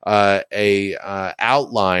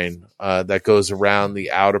outline that goes around the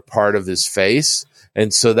outer part of his face.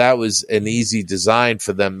 And so that was an easy design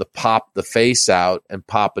for them to pop the face out and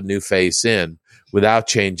pop a new face in without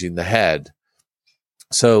changing the head.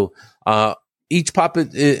 So each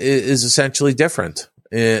puppet is essentially different,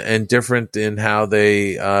 and different in how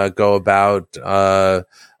they go about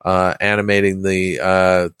animating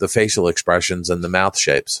the facial expressions and the mouth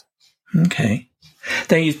shapes. Okay.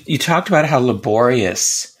 Then you talked about how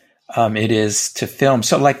laborious it is to film.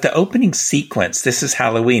 So like the opening sequence, this is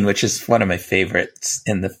Halloween, which is one of my favorites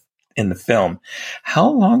in the film. How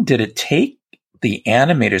long did it take the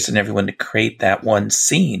animators and everyone to create that one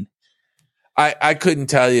scene? I couldn't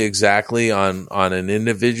tell you exactly on an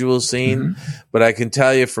individual scene, but I can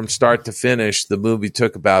tell you from start to finish, the movie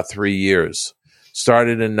took about 3 years.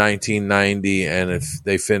 Started in 1990, and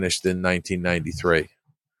they finished in 1993.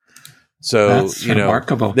 So, that's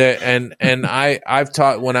remarkable. I've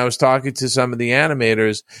taught, when I was talking to some of the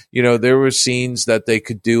animators, there were scenes that they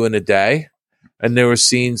could do in a day, and there were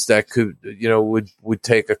scenes that could, would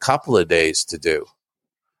take a couple of days to do,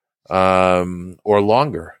 or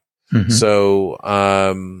longer. So,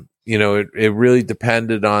 it really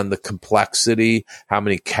depended on the complexity, how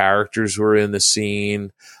many characters were in the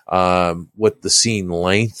scene, what the scene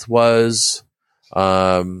length was.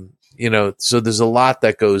 So there's a lot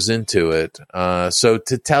that goes into it. So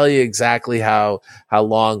to tell you exactly how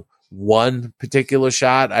long one particular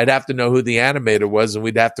shot, I'd have to know who the animator was, and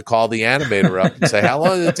we'd have to call the animator up and say, how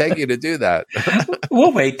long did it take you to do that?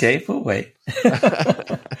 We'll wait, Dave. We'll wait.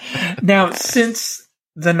 Now, since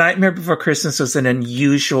The Nightmare Before Christmas was an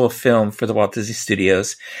unusual film for the Walt Disney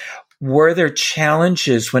Studios, were there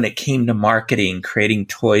challenges when it came to marketing, creating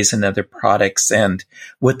toys and other products, and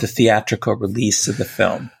with the theatrical release of the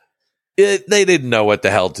film? They didn't know what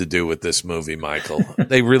the hell to do with this movie, Michael.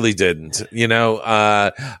 They really didn't.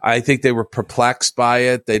 I think they were perplexed by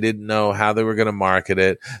it. They didn't know how they were going to market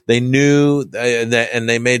it. They knew, and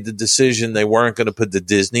they made the decision they weren't going to put the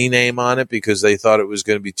Disney name on it because they thought it was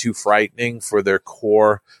going to be too frightening for their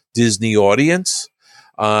core Disney audience.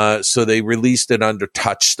 So they released it under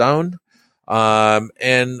Touchstone.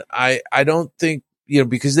 And I don't think,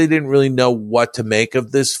 because they didn't really know what to make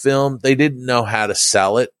of this film, they didn't know how to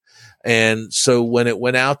sell it. And so when it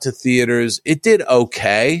went out to theaters, it did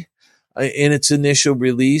okay in its initial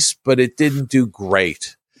release, but it didn't do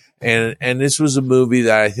great. And this was a movie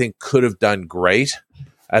that I think could have done great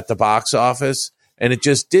at the box office, and it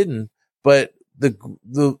just didn't. But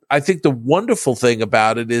I think the wonderful thing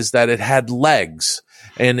about it is that it had legs.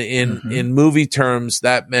 And in movie terms,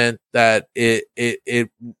 that meant that it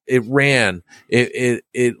ran.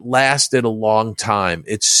 It lasted a long time.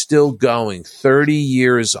 It's still going 30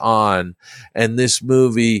 years on. And this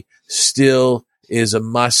movie still is a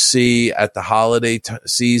must see at the holiday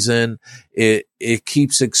season. It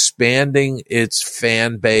keeps expanding its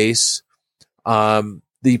fan base.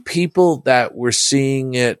 The people that were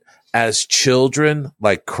seeing it as children,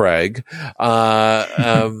 like Craig, are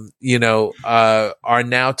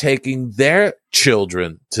now taking their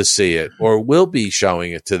children to see it, or will be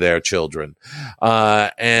showing it to their children.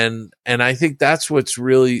 And I think that's what's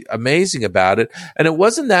really amazing about it. And it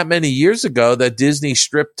wasn't that many years ago that Disney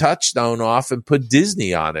stripped Touchstone off and put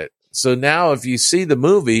Disney on it. So now if you see the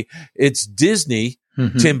movie, it's Disney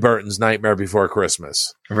Tim Burton's Nightmare Before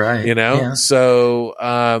Christmas. Right. You know? Yeah. So,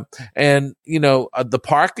 and, the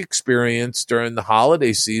park experience during the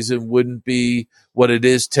holiday season wouldn't be what it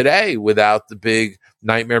is today without the big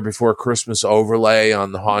Nightmare Before Christmas overlay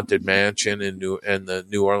on the Haunted Mansion in the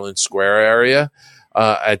New Orleans Square area,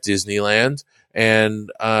 at Disneyland. And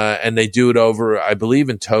they do it over, I believe,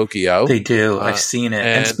 in Tokyo. They do. I've seen it.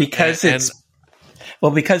 And it's because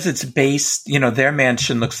because it's based, their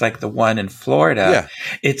mansion looks like the one in Florida. Yeah.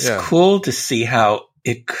 It's cool to see how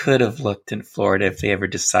it could have looked in Florida if they ever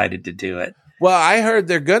decided to do it. Well, I heard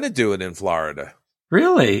they're going to do it in Florida.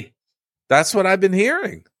 Really? That's what I've been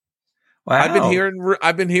hearing. Wow. I've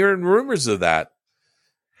been hearing rumors of that.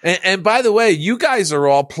 And by the way, you guys are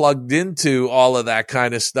all plugged into all of that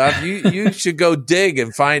kind of stuff. You should go dig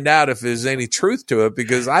and find out if there's any truth to it,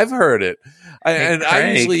 because I've heard it.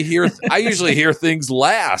 I usually hear things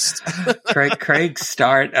last. Craig,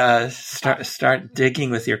 start digging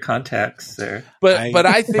with your contacts there. But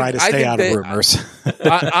I think try to stay out of rumors.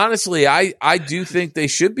 Honestly, I do think they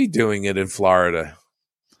should be doing it in Florida.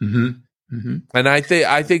 Mm-hmm. Mm-hmm. And I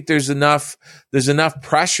think there's enough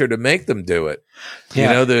pressure to make them do it.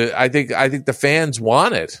 Yeah. I think the fans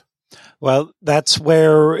want it. Well, that's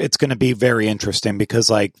where it's going to be very interesting, because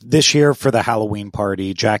like this year for the Halloween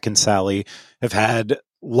party, Jack and Sally have had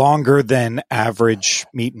longer than average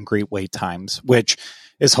meet and greet wait times, which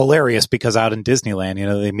is hilarious because out in Disneyland,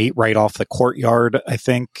 they meet right off the courtyard, I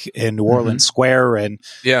think, in New Orleans Square. And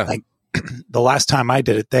like the last time I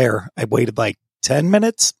did it there, I waited like 10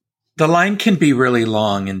 minutes. The line can be really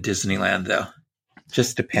long in Disneyland, though.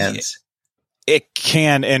 Just depends. It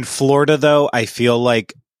can. In Florida, though, I feel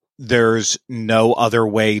like there's no other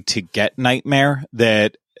way to get Nightmare,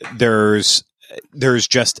 that there's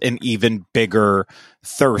just an even bigger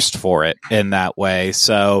thirst for it in that way.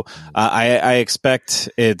 So I expect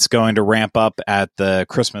it's going to ramp up at the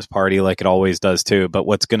Christmas party like it always does too. But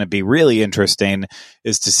what's going to be really interesting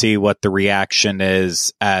is to see what the reaction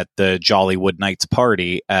is at the Jollywood Nights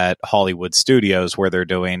party at Hollywood Studios, where they're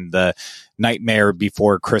doing the Nightmare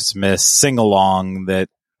Before Christmas sing-along that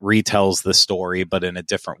retells the story, but in a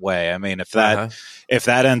different way. I mean, if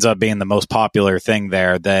that ends up being the most popular thing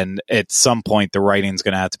there, then at some point the writing's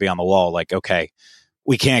going to have to be on the wall. Like, okay,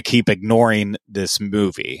 we can't keep ignoring this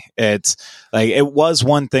movie. It's like, it was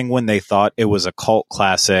one thing when they thought it was a cult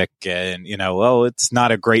classic and, it's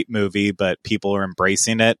not a great movie, but people are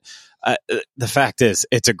embracing it. The fact is,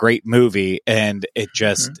 it's a great movie, and it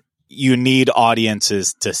just, you need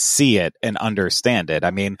audiences to see it and understand it. I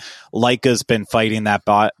mean, Leica's been fighting that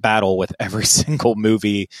battle with every single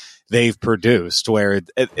movie they've produced, where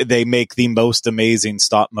they make the most amazing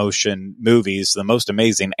stop motion movies, the most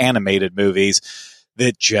amazing animated movies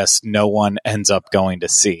that just no one ends up going to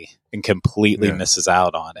see and completely misses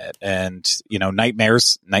out on it. And,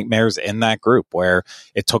 Nightmare's in that group, where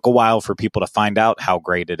it took a while for people to find out how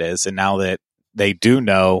great it is. And now that they do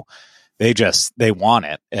know, they want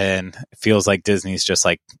it. And it feels like Disney's just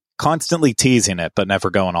like constantly teasing it, but never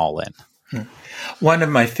going all in. One of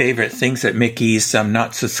my favorite things at Mickey's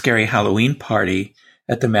Not So Scary Halloween party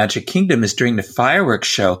at the Magic Kingdom is during the fireworks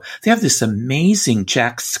show. They have this amazing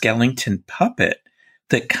Jack Skellington puppet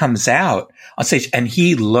that comes out on stage, and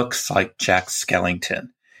he looks like Jack Skellington.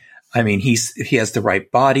 I mean, he has the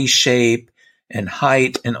right body shape and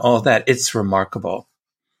height and all that. It's remarkable.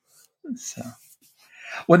 So,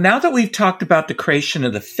 well, now that we've talked about the creation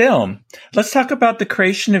of the film, let's talk about the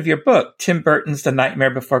creation of your book, Tim Burton's The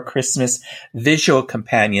Nightmare Before Christmas visual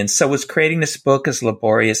companion. So was creating this book as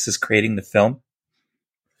laborious as creating the film?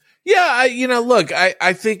 Yeah, look,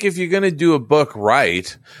 I think if you're going to do a book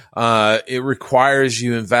right, it requires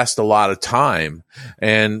you invest a lot of time.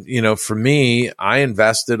 And, for me, I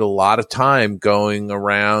invested a lot of time going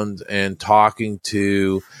around and talking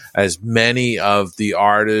to as many of the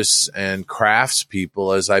artists and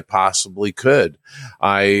craftspeople as I possibly could.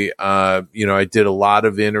 I did a lot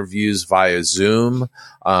of interviews via Zoom.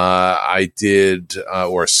 I did,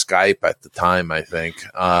 or Skype at the time, I think.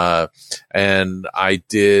 And I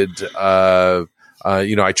did, I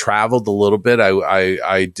traveled a little bit.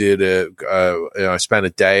 I spent a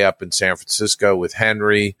day up in San Francisco with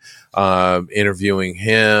Henry, interviewing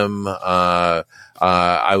him.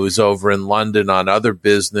 I was over in London on other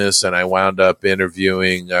business, and I wound up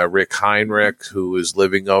interviewing Rick Heinrich, who was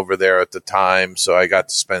living over there at the time. So I got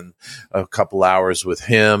to spend a couple hours with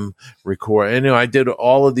him, record. And, I did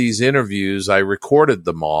all of these interviews. I recorded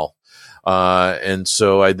them all. And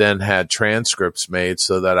so I then had transcripts made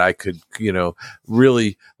so that I could,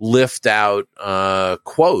 really lift out,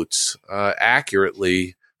 quotes,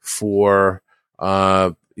 accurately for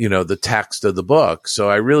the text of the book. So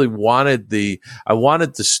I really wanted the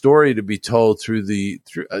story to be told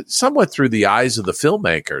somewhat through the eyes of the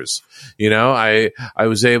filmmakers. I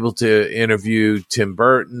was able to interview Tim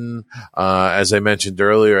Burton. As I mentioned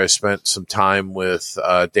earlier, I spent some time with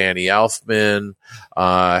Danny Elfman,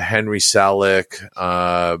 Henry Selick,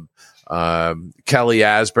 Kelly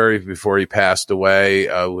Asbury before he passed away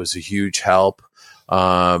was a huge help.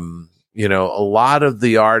 A lot of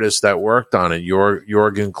the artists that worked on it,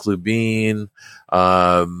 Jorgen Klubin,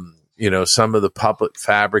 some of the puppet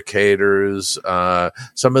fabricators,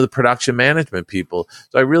 some of the production management people.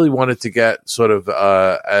 So I really wanted to get sort of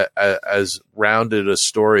as rounded a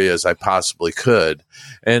story as I possibly could.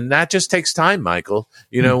 And that just takes time, Michael.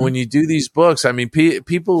 When you do these books, I mean,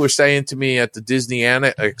 people were saying to me at the Disney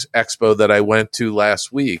Expo that I went to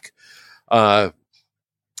last week,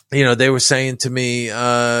 they were saying to me,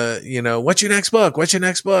 what's your next book? What's your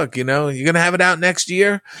next book? You're going to have it out next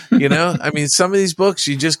year. I mean, some of these books,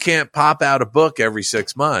 you just can't pop out a book every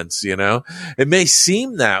 6 months. It may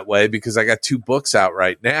seem that way because I got 2 books out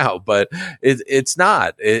right now, but it's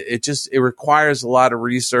not. It requires a lot of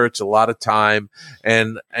research, a lot of time,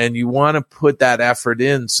 and you want to put that effort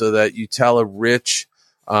in so that you tell a rich,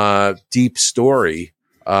 deep story,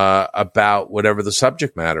 about whatever the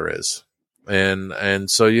subject matter is. And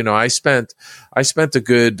so, I spent a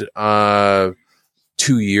good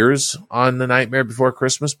 2 years on the Nightmare Before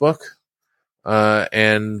Christmas book.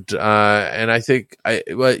 And I think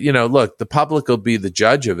look, the public will be the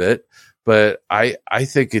judge of it, but I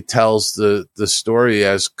think it tells the story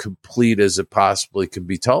as complete as it possibly can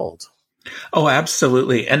be told. Oh,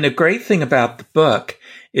 absolutely. And the great thing about the book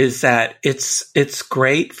is that it's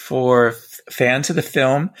great for fans of the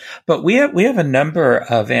film, but we have a number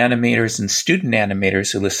of animators and student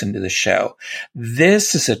animators who listen to the show.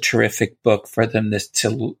 This is a terrific book for them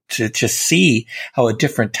to see how a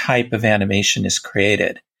different type of animation is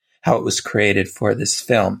created, how it was created for this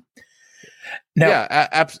film. Now,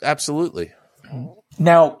 absolutely.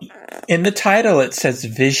 Now, in the title, it says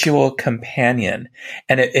Visual Companion,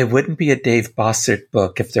 and it wouldn't be a Dave Bossert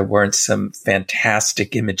book if there weren't some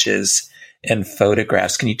fantastic images and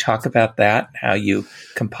photographs. Can you talk about that, how you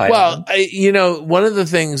compile them? One of the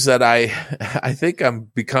things that I think I'm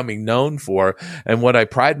becoming known for and what I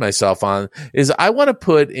pride myself on is I want to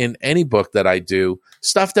put in any book that I do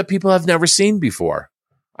stuff that people have never seen before.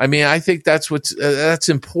 I mean, I think that's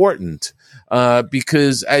important.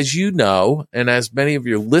 Because as you know, and as many of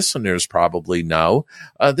your listeners probably know,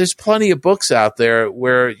 there's plenty of books out there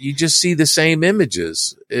where you just see the same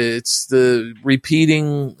images. It's the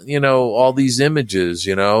repeating, all these images,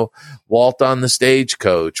 Walt on the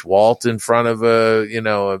stagecoach, Walt in front of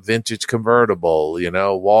a vintage convertible,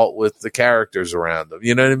 Walt with the characters around him.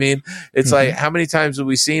 You know what I mean? It's like, how many times have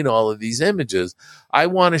we seen all of these images? I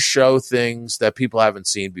want to show things that people haven't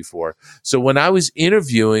seen before. So when I was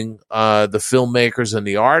interviewing the filmmakers and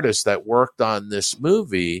the artists that worked on this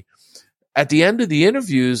movie, at the end of the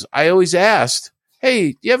interviews, I always asked,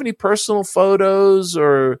 hey, do you have any personal photos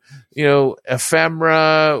or,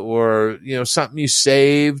 ephemera or, something you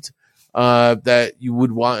saved that you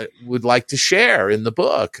would like to share in the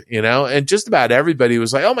book, and just about everybody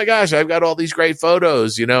was like, oh my gosh, I've got all these great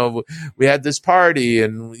photos. We had this party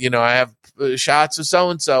and, I have shots of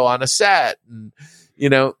so-and-so on a set. And,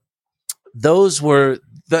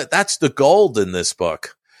 that's the gold in this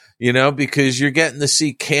book, because you're getting to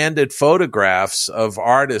see candid photographs of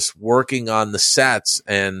artists working on the sets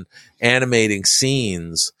and animating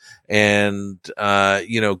scenes and,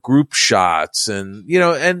 group shots and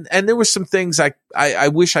there were some things I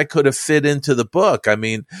wish I could have fit into the book. I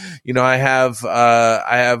mean, I have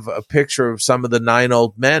a picture of some of the 9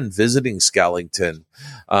 old men visiting Skellington,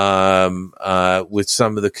 with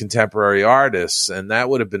some of the contemporary artists. And that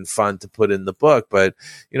would have been fun to put in the book. But,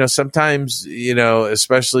 sometimes,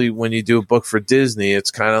 especially when you do a book for Disney, it's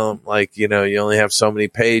kind of like, you only have so many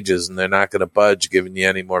pages and they're not going to budge giving you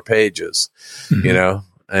any more pages,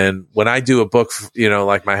 And when I do a book,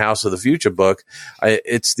 like my House of the Future book,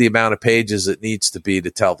 it's the amount of pages it needs to be to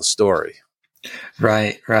tell the story.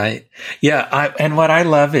 Right. Yeah. And what I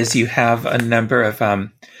love is you have a number of,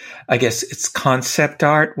 I guess it's concept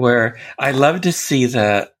art where I love to see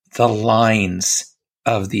the lines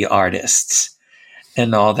of the artists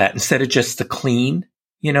and all that instead of just the clean,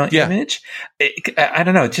 image. I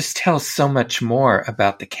don't know. It just tells so much more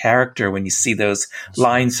about the character when you see those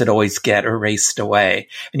lines that always get erased away.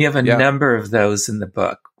 And you have a number of those in the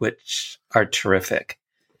book, which are terrific.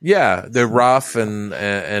 Yeah, they're rough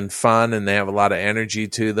and fun, and they have a lot of energy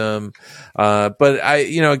to them. But I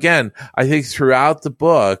think throughout the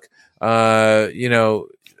book,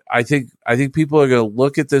 I think people are going to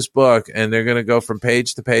look at this book and they're going to go from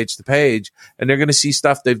page to page to page, and they're going to see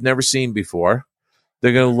stuff they've never seen before.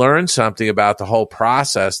 They're going to learn something about the whole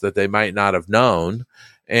process that they might not have known.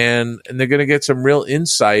 And they're going to get some real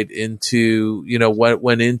insight into, what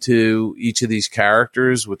went into each of these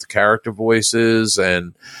characters with the character voices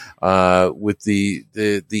and, with the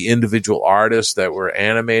individual artists that were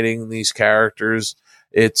animating these characters.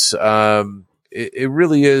 It's, it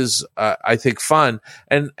really is, I think, fun.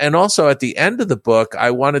 And also at the end of the book,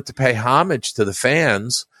 I wanted to pay homage to the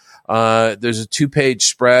fans. There's a 2-page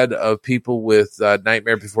spread of people with,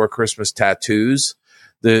 Nightmare Before Christmas tattoos.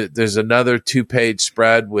 There's another 2-page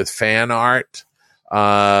spread with fan art. We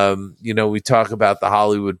talk about the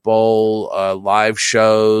Hollywood Bowl, live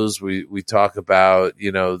shows. We talk about,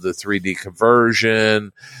 the 3D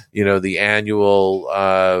conversion, the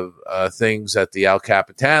annual, things at the El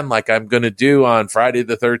Capitan, like I'm going to do on Friday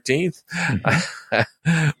the 13th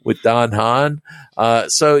with Don Hahn.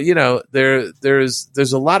 So,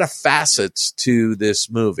 there's a lot of facets to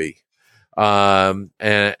this movie. And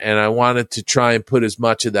I wanted to try and put as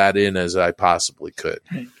much of that in as I possibly could.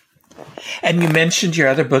 And you mentioned your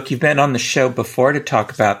other book. You've been on the show before to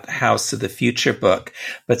talk about the House of the Future book.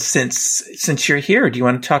 But since you're here, do you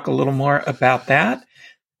want to talk a little more about that?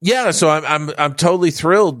 Yeah, so I'm totally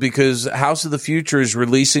thrilled because House of the Future is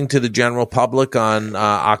releasing to the general public on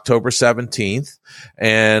October 17th,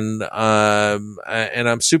 and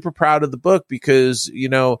I'm super proud of the book because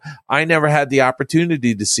I never had the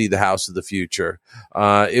opportunity to see the House of the Future.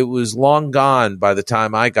 It was long gone by the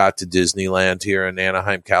time I got to Disneyland here in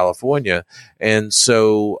Anaheim, California, and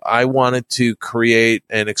so I wanted to create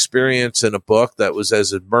an experience in a book that was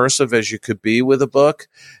as immersive as you could be with a book,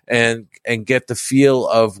 and get the feel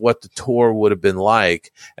of what the tour would have been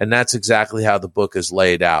like. And that's exactly how the book is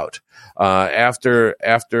laid out. After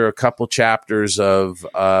a couple chapters of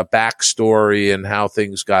backstory and how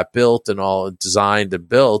things got built and all designed and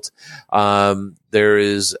built, there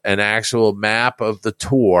is an actual map of the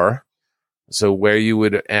tour. So where you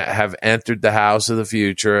would have entered the House of the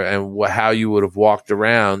Future and how you would have walked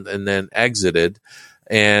around and then exited.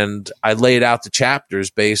 And I laid out the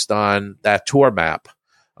chapters based on that tour map.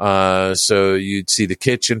 So you'd see the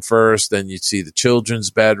kitchen first, then you'd see the children's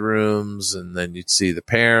bedrooms, and then you'd see the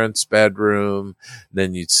parents' bedroom,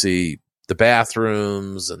 then you'd see the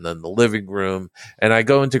bathrooms, and then the living room. And I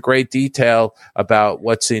go into great detail about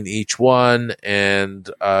what's in each one and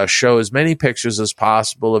show as many pictures as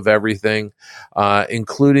possible of everything,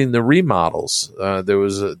 including the remodels. There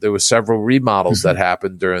was several remodels that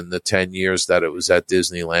happened during the 10 years that it was at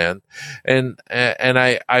Disneyland. And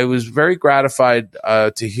I was very gratified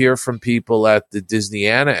to hear from people at the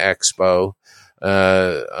Disneyana Expo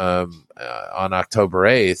on October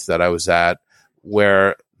 8th that I was at,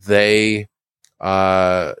 where they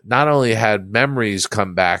not only had memories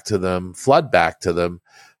come back to them, flood back to them,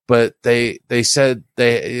 but they said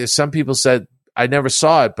some people said, I never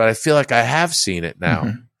saw it, but I feel like I have seen it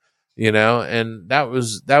now, and that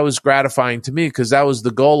was gratifying to me because that was the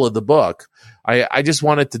goal of the book. I just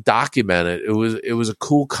wanted to document it. It was a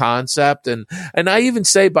cool concept. And I even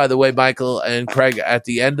say, by the way, Michael and Craig, at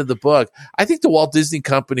the end of the book, I think the Walt Disney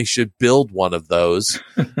Company should build one of those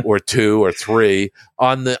or 2 or 3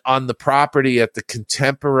 on the property at the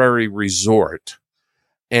Contemporary Resort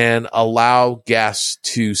and allow guests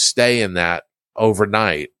to stay in that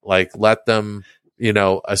overnight. Like let them,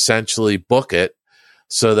 essentially book it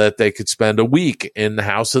so that they could spend a week in the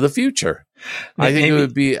House of the Future. I think it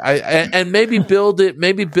would be, and maybe build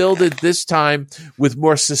it this time with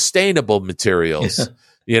more sustainable materials,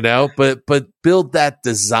 but build that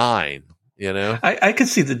design, I could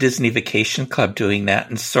see the Disney Vacation Club doing that,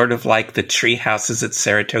 and sort of like the tree houses at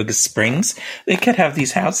Saratoga Springs, they could have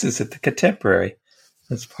these houses at the Contemporary.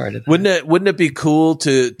 That's part of that. Wouldn't it be cool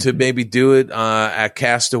to maybe do it at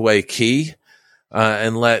Castaway Cay?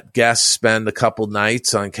 And let guests spend a couple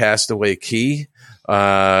nights on Castaway Cay.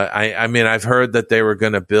 I mean, I've heard that they were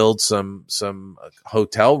going to build some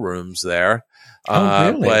hotel rooms there.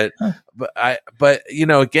 Oh, really? But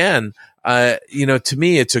again, to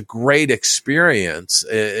me, it's a great experience.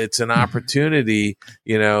 It's an opportunity,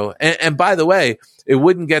 and by the way, it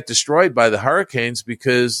wouldn't get destroyed by the hurricanes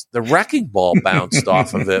because the wrecking ball bounced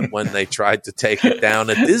off of it when they tried to take it down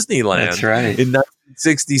at Disneyland. That's right. In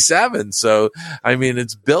 1967. So, I mean,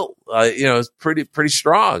 it's built, it's pretty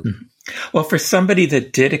strong. Well, for somebody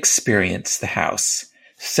that did experience the house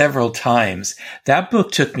several times, that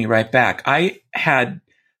book took me right back. I had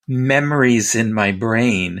memories in my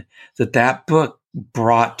brain that book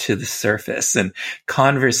brought to the surface, and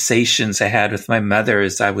conversations I had with my mother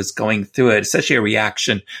as I was going through it, especially a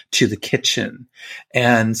reaction to the kitchen.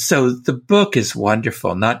 And so the book is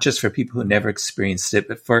wonderful, not just for people who never experienced it,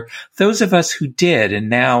 but for those of us who did. And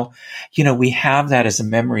now, we have that as a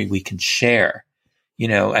memory we can share.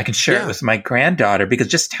 I can share it with my granddaughter, because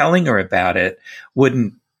just telling her about it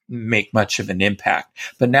wouldn't make much of an impact.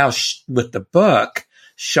 But now with the book,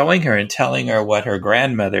 showing her and telling her what her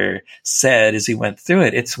grandmother said as he went through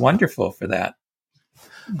it, it's wonderful for that.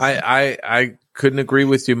 I couldn't agree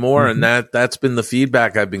with you more. Mm-hmm. And that's been the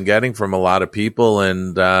feedback I've been getting from a lot of people.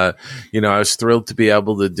 And, I was thrilled to be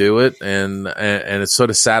able to do it. And it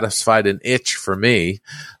sort of satisfied an itch for me,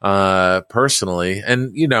 personally.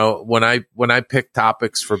 And, when I pick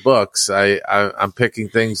topics for books, I'm picking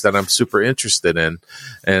things that I'm super interested in.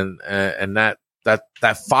 And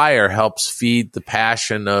that fire helps feed the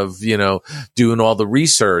passion of, doing all the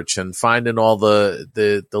research and finding all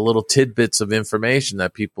the little tidbits of information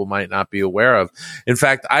that people might not be aware of. In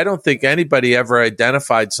fact, I don't think anybody ever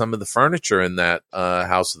identified some of the furniture in that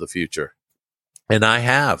House of the Future. And I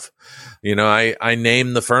have. I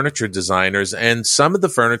named the furniture designers, and some of the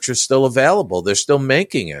furniture is still available. They're still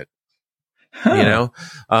making it. Huh.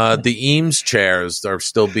 The Eames chairs are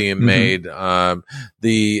still being made.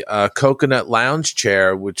 The coconut lounge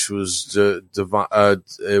chair, which was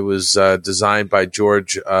designed by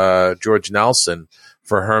George Nelson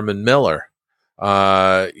for Herman Miller.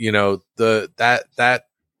 That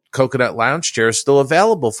coconut lounge chair is still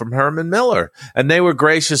available from Herman Miller, and they were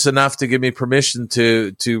gracious enough to give me permission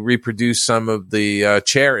to reproduce some of the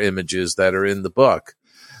chair images that are in the book.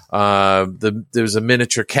 There's a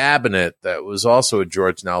miniature cabinet that was also a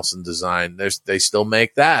George Nelson design. They still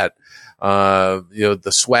make that.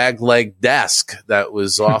 The swag leg desk that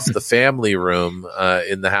was off the family room,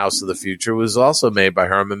 in the House of the Future was also made by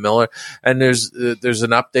Herman Miller. And there's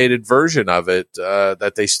an updated version of it,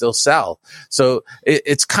 that they still sell. So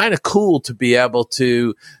it's kind of cool to be able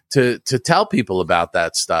to tell people about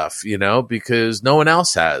that stuff, because no one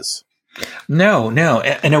else has. No.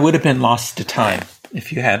 And it would have been lost to time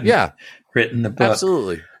if you hadn't written the book.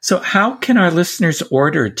 Absolutely. So how can our listeners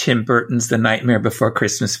order Tim Burton's The Nightmare Before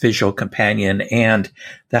Christmas visual companion and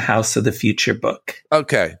the House of the Future book?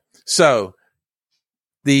 Okay. So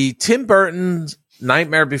the Tim Burton's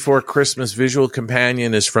Nightmare Before Christmas visual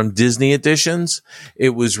companion is from Disney Editions.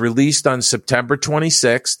 It was released on September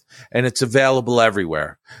 26th, and it's available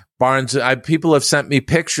everywhere. People have sent me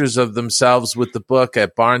pictures of themselves with the book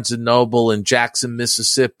at Barnes & Noble in Jackson,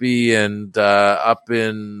 Mississippi, and up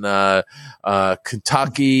in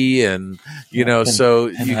Kentucky. And, so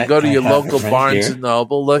you can go to your local Barnes &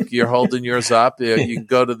 Noble. Look, you're holding yours up. You can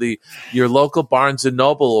go to your local Barnes &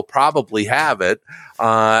 Noble will probably have it.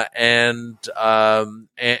 And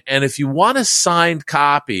if you want a signed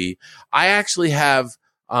copy, I actually have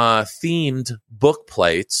themed book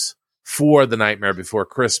plates for The Nightmare Before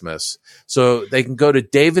Christmas. So they can go to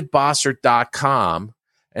davidbossert.com,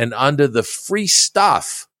 and under the free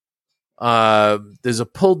stuff, there's a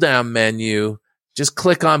pull down menu. Just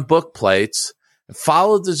click on book plates,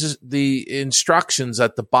 follow the instructions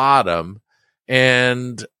at the bottom,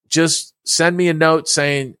 and just send me a note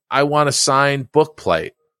saying, I want a signed book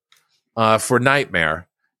plate, for Nightmare.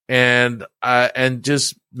 And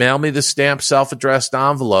just mail me the stamped self-addressed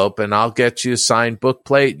envelope, and I'll get you a signed book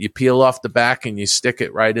plate. You peel off the back and you stick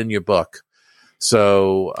it right in your book.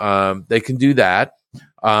 So they can do that.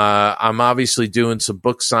 I'm obviously doing some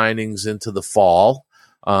book signings into the fall.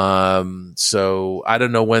 So I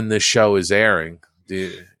don't know when this show is airing.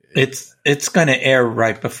 It's going to air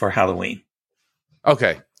right before Halloween.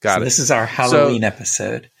 Okay, got it. This is our Halloween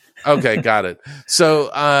episode. Okay, got it.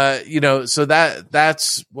 So, so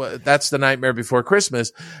that's The Nightmare Before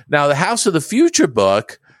Christmas. Now, the House of the Future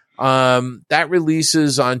book, that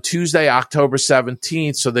releases on Tuesday, October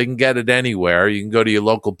 17th, so they can get it anywhere. You can go to your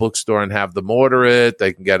local bookstore and have them order it.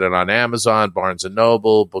 They can get it on Amazon, Barnes &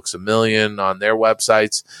 Noble, Books A Million on their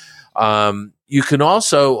websites. You can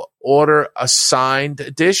also order a signed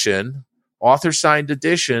edition, author signed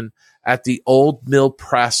edition, at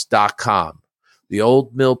theoldmillpress.com.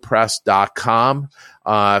 theoldmillpress.com.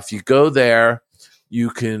 If you go there, you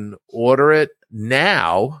can order it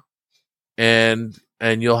now, and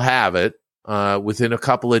you'll have it within a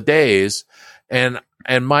couple of days. And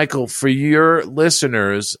Michael, for your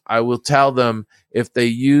listeners, I will tell them if they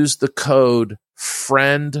use the code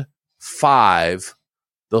FRIEND5,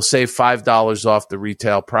 they'll save $5 off the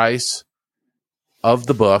retail price of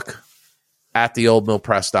the book at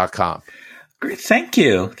theoldmillpress.com. Great. Thank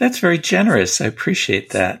you. That's very generous. I appreciate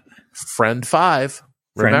that. Friend 5.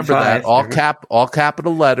 Remember that. All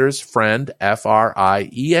capital letters, friend,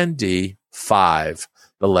 FRIEND, 5,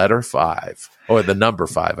 the letter 5, or the number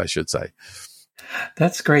 5, I should say.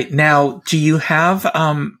 That's great. Now, do you have,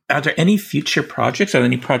 are there any future projects? Are there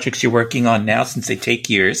any projects you're working on now, since they take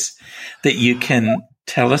years, that you can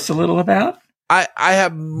tell us a little about? I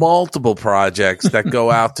have multiple projects that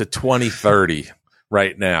go out to 2030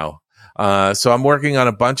 right now. So I'm working on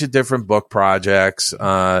a bunch of different book projects,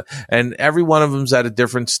 and every one of them's at a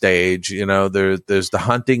different stage. You know, there's the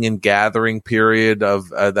hunting and gathering period of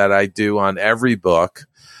that I do on every book.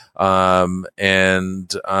 I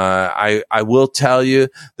will tell you,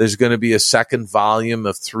 there's going to be a second volume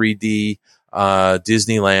of 3D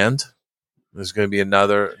Disneyland. There's going to be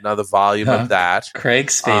another volume of that.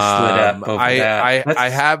 Craig's face lit up over that. I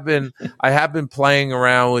have been playing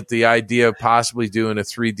around with the idea of possibly doing a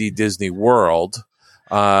 3D Disney World,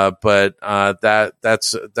 but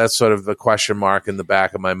that's sort of a question mark in the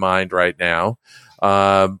back of my mind right now.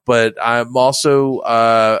 But I'm also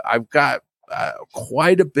I've got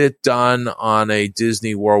quite a bit done on a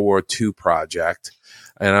Disney World War II project,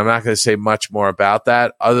 and I'm not going to say much more about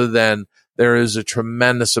that, other than there is a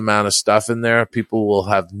tremendous amount of stuff in there people will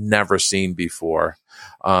have never seen before.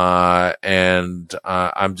 And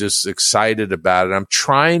I'm just excited about it. I'm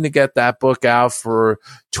trying to get that book out for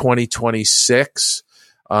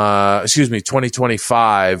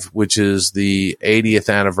 2025, which is the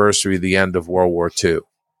 80th anniversary of the end of World War II.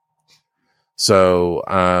 So,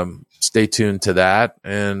 stay tuned to that.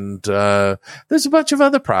 And, there's a bunch of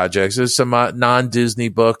other projects. There's some non-Disney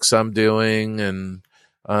books I'm doing, and,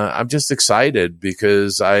 I'm just excited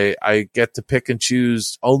because I get to pick and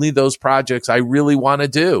choose only those projects I really want to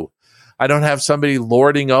do. I don't have somebody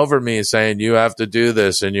lording over me saying, you have to do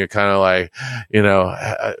this. And you're kind of like,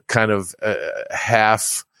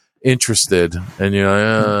 half interested. And you're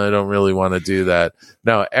like, I don't really want to do that.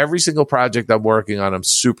 No, every single project I'm working on, I'm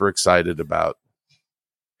super excited about.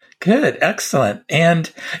 Good. Excellent. And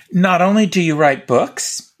not only do you write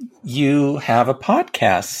books, you have a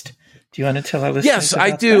podcast. Do you want to tell our listeners? Yes,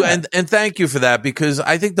 I do, and thank you for that, because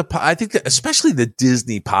I think that especially the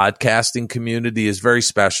Disney podcasting community is very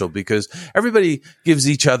special, because everybody gives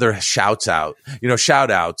each other shout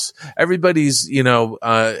outs. Everybody's,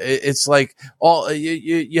 it's like all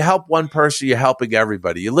you help one person, you're helping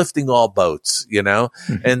everybody. You're lifting all boats,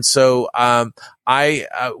 Mm-hmm. And so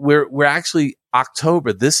we're actually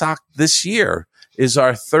October this year is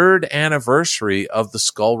our 3rd anniversary of the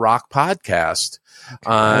Skull Rock podcast.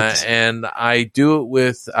 And I do it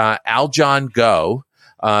with Aljon Go,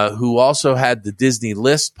 who also had the Disney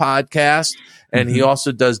List podcast, and he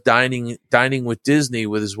also does Dining with Disney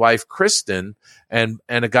with his wife Kristen and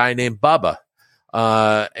a guy named Bubba.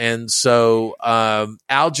 And so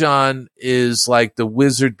Aljon is like the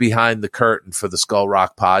wizard behind the curtain for the Skull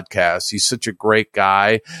Rock podcast. He's such a great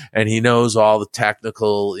guy, and he knows all the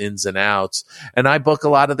technical ins and outs. And I book a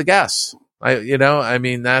lot of the guests. I'm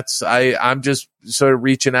just sort of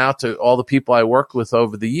reaching out to all the people I worked with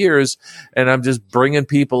over the years, and I'm just bringing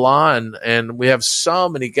people on, and we have so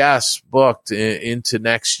many guests booked into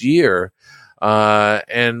next year.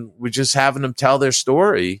 And we're just having them tell their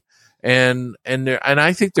story. And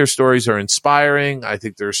I think their stories are inspiring. I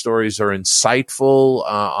think their stories are insightful,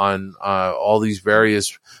 on, all these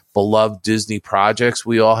various beloved Disney projects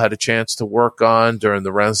we all had a chance to work on during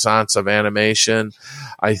the Renaissance of animation.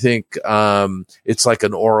 I think, it's like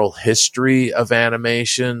an oral history of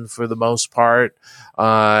animation for the most part.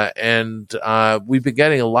 And we've been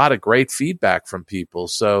getting a lot of great feedback from people.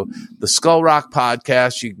 So the Skull Rock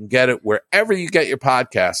podcast, you can get it wherever you get your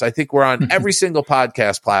podcasts. I think we're on every single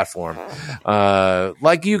podcast platform,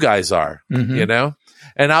 like you guys are,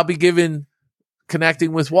 and I'll be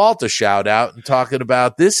connecting with Walt a shout out and talking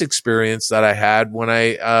about this experience that I had when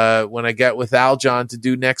I get with Aljon to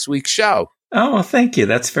do next week's show. Oh, well, thank you.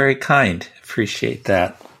 That's very kind. Appreciate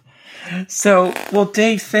that. So, well,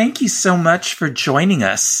 Dave, thank you so much for joining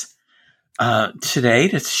us today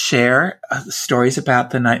to share stories about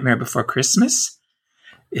The Nightmare Before Christmas.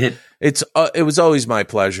 It was always my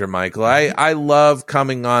pleasure, Michael. I love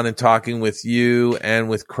coming on and talking with you and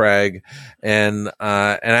with Craig, and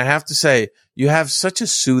I have to say, you have such a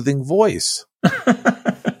soothing voice.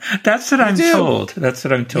 That's what I'm told. That's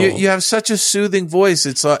what I'm told. You have such a soothing voice.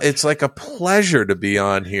 It's like a pleasure to be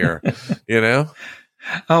on here,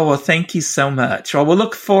 Oh, well, thank you so much. Well, we'll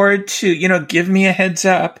look forward to, give me a heads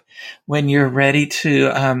up when you're ready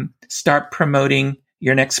to start promoting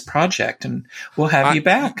your next project, and we'll have you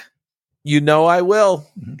back. I will.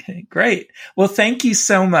 Okay, great. Well, thank you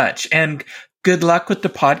so much. And good luck with the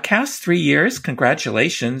podcast. 3 years.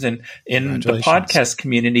 Congratulations. And in the podcast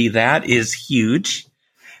community, that is huge.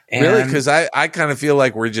 Really? Because I kind of feel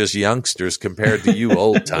like we're just youngsters compared to you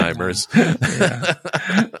old timers.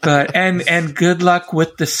 But and good luck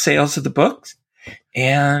with the sales of the books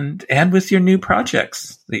and with your new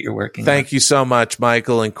projects that you're working on. Thank you so much,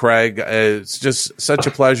 Michael and Craig. It's just such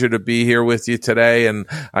a pleasure to be here with you today, and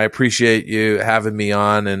I appreciate you having me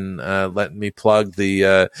on and letting me plug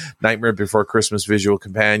the Nightmare Before Christmas visual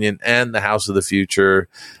companion and the House of the Future,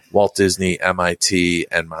 Walt Disney, MIT,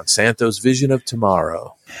 and Monsanto's Vision of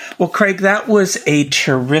Tomorrow. Well, Craig, that was a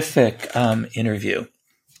terrific interview.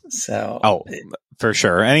 So, for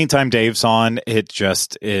sure. Anytime Dave's on, it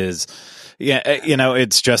just is. Yeah,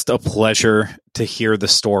 it's just a pleasure to hear the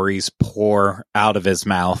stories pour out of his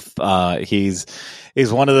mouth. He's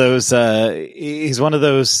one of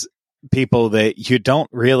those people that you don't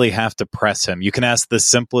really have to press him. You can ask the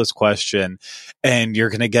simplest question and you're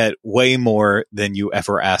going to get way more than you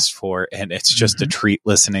ever asked for. And it's just a treat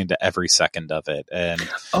listening to every second of it. And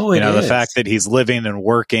the fact that he's living and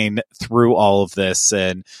working through all of this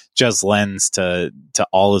and just lends to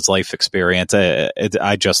all his life experience.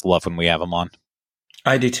 I just love when we have him on.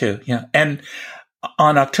 I do too. Yeah. And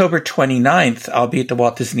on October 29th, I'll be at the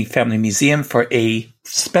Walt Disney Family Museum for a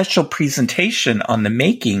special presentation on the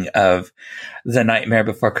making of The Nightmare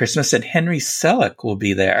Before Christmas, and Henry Selick will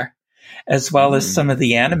be there, as well as some of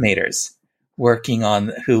the animators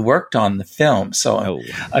who worked on the film. So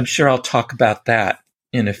I'm sure I'll talk about that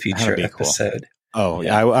in a future episode. Cool.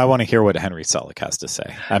 I want to hear what Henry Selick has to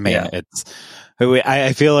say. I mean,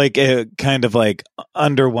 I feel like it kind of like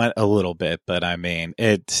underwent a little bit, but I mean,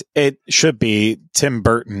 it should be Tim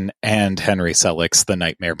Burton and Henry Selick's The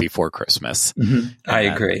Nightmare Before Christmas. Mm-hmm. I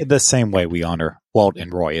agree. The same way we honor Walt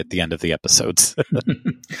and Roy at the end of the episodes.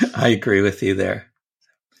 I agree with you there.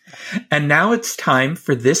 And now it's time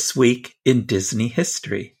for This Week in Disney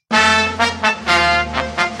History.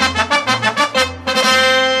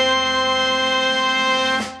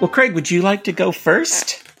 Well, Craig, would you like to go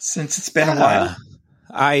first, since it's been a while?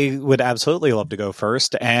 I would absolutely love to go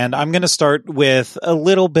first, and I'm going to start with a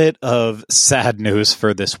little bit of sad news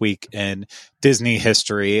for this week in Disney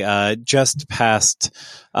history. Just past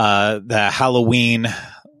the Halloween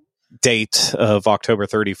date of October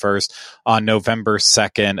 31st, on November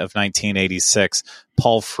 2nd of 1986,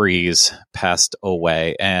 Paul Frees passed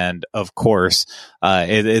away. And of course,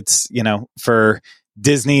 it's, for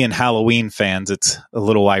Disney and Halloween fans, it's a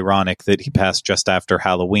little ironic that he passed just after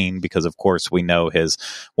Halloween, because of course we know his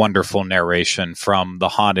wonderful narration from the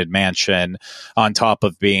Haunted Mansion, on top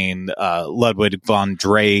of being Ludwig von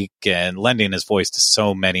Drake and lending his voice to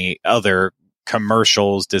so many other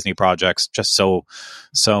commercials, Disney projects, just so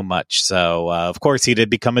much. So of course he did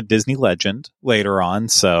become a Disney legend later on,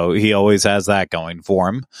 so he always has that going for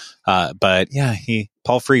him. But yeah,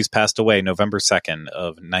 Paul Frees passed away November 2nd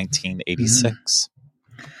of 1986.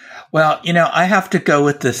 Well, I have to go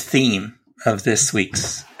with the theme of this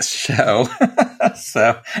week's show.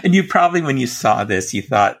 And you probably, when you saw this, you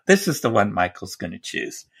thought, this is the one Michael's going to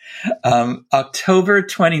choose. October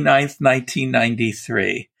 29th,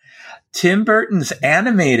 1993. Tim Burton's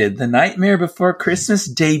animated The Nightmare Before Christmas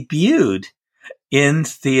debuted in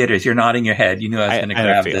theaters. You're nodding your head. You knew I was going to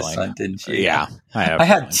grab this one, didn't you? Yeah. I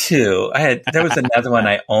had two. There was another one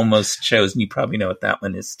I almost chose, and you probably know what that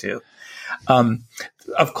one is too.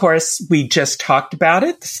 Of course, we just talked about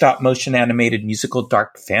it, the stop-motion animated musical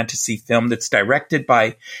dark fantasy film that's directed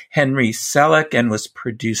by Henry Selick and was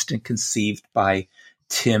produced and conceived by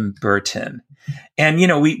Tim Burton. And,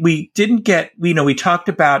 we didn't get, we talked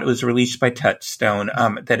about, it was released by Touchstone,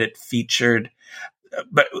 that it featured,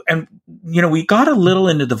 we got a little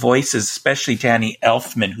into the voices, especially Danny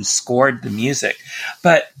Elfman, who scored the music,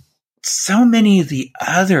 but so many of the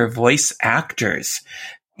other voice actors,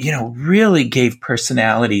 really gave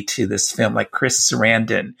personality to this film, like Chris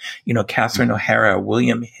Sarandon, Catherine O'Hara,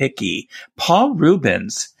 William Hickey, Paul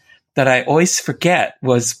Rubens, that I always forget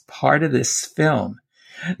was part of this film.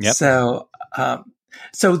 Yep. So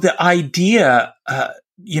the idea,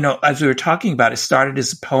 as we were talking about, it started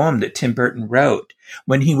as a poem that Tim Burton wrote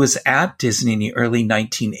when he was at Disney in the early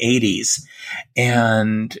 1980s.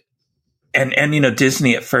 And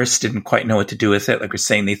Disney at first didn't quite know what to do with it. Like we're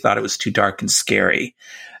saying, they thought it was too dark and scary.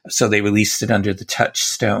 So they released it under the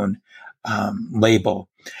Touchstone label.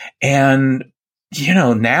 And,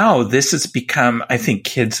 now this has become, I think,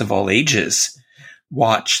 kids of all ages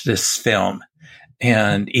watch this film.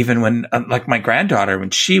 And even when, like my granddaughter, when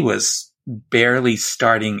she was barely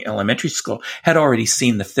starting elementary school, had already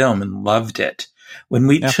seen the film and loved it. When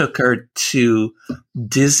we took her to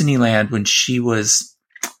Disneyland when she was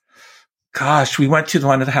Gosh, we went to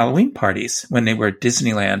one of the Halloween parties when they were at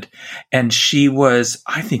Disneyland, and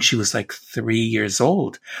I think she was like 3 years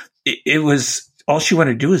old. It was, all she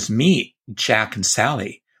wanted to do was meet Jack and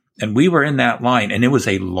Sally. And we were in that line, and it was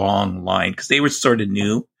a long line because they were sort of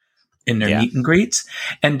new in their meet and greets.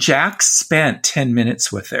 And Jack spent 10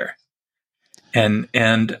 minutes with her. And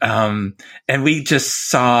we just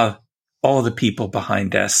saw all the people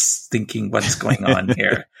behind us thinking, what's going on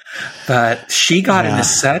here? But she got into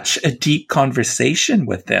such a deep conversation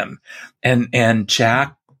with them, and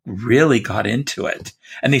Jack really got into it.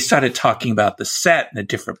 And they started talking about the set and the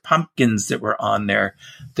different pumpkins that were on their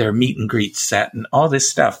meet and greet set and all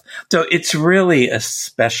this stuff. So it's really a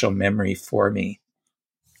special memory for me.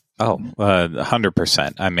 Oh,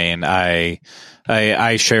 100%. I mean, I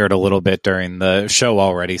shared a little bit during the show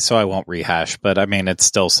already, so I won't rehash, but I mean, it's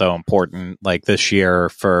still so important. Like this year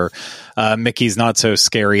for Mickey's Not So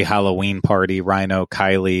Scary Halloween Party, Rhino,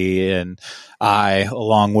 Kylie, and I,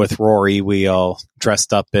 along with Rory, we all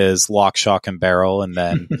dressed up as Lock, Shock, and Barrel, and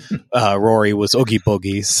then Rory was Oogie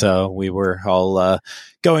Boogie, so we were all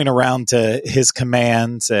going around to his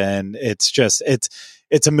commands, and it's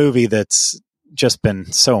a movie that's just been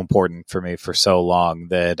so important for me for so long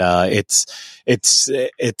that it's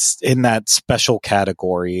in that special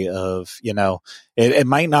category of, you know, it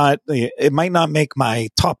might not make my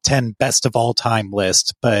top 10 best of all time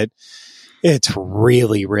list, but it's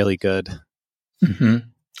really, really good. Mm-hmm.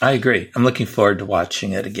 I agree. I'm looking forward to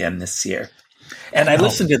watching it again this year. And I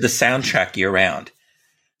listened to the soundtrack year round.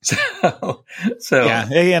 So yeah,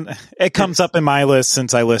 and it comes up in my list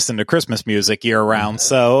since I listen to Christmas music year round.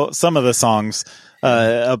 So some of the songs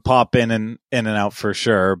pop in and out for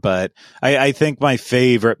sure. But I think my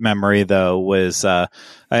favorite memory though was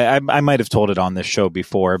I might have told it on this show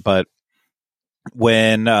before, but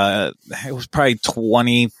when it was probably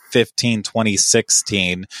 2015,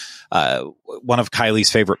 2016, one of Kylie's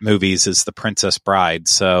favorite movies is The Princess Bride.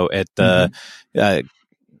 So at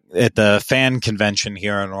the fan convention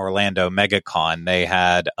here in Orlando, MegaCon, they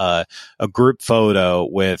had a group photo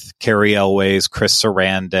with Carrie Elways, Chris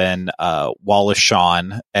Sarandon, Wallace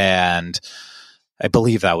Shawn, and I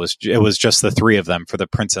believe it was just the three of them for The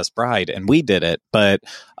Princess Bride, and we did it. But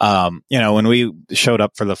you know, when we showed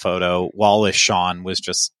up for the photo, Wallace Shawn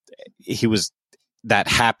was he was that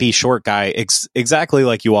happy short guy, exactly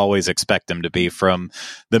like you always expect him to be from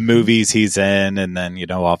the movies he's in, and then, you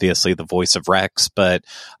know, obviously the voice of Rex. But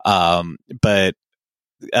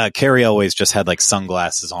Carrie always just had like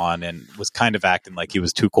sunglasses on and was kind of acting like he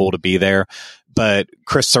was too cool to be there. But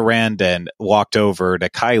Chris Sarandon walked over to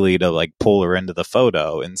Kylie to like pull her into the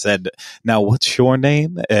photo and said, "Now, what's your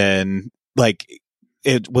name?" And like,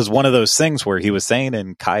 it was one of those things where he was saying,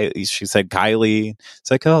 and she said, "Kylie." It's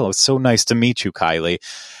like, "Oh, it's so nice to meet you, Kylie."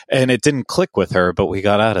 And it didn't click with her, but we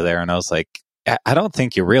got out of there and I was like, I don't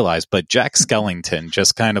think you realize, but Jack Skellington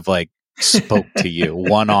just kind of like spoke to you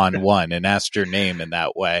one-on-one and asked your name in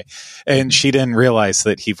that way. And she didn't realize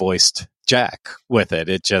that he voiced Jack with it.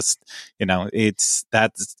 It just, you know,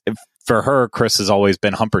 that's for her, Chris has always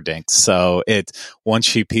been Humperdinck. So once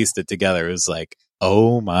she pieced it together, it was like,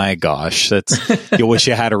 oh my gosh, you wish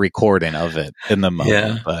you had a recording of it in the moment.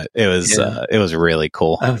 Yeah. But it was really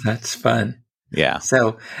cool. Oh, that's fun. Yeah.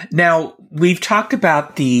 So now we've talked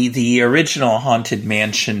about the original Haunted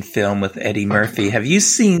Mansion film with Eddie Murphy. Have you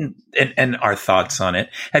seen, and our thoughts on it,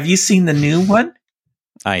 have you seen the new one?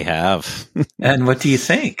 I have. And what do you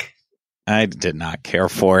think? I did not care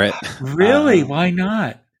for it. Really? Why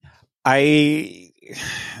not?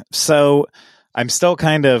 So I'm still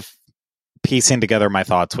kind of piecing together my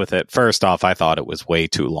thoughts with it. First off, I thought it was way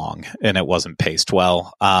too long and it wasn't paced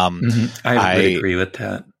well. I would agree with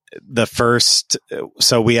that.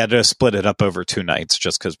 So we had to split it up over 2 nights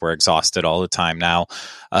just because we're exhausted all the time now.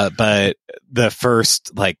 But the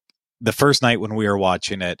first night when we were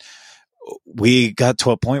watching it, we got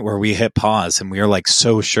to a point where we hit pause and we were like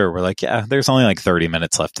so sure. We're like, yeah, there's only like 30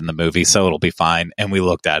 minutes left in the movie, so it'll be fine. And we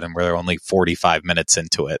looked at it and we're only 45 minutes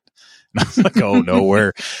into it. And I was like, oh no,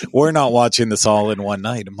 we're not watching this all in one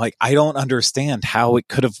night. I'm like, I don't understand how it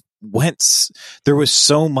could have there was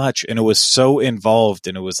so much and it was so involved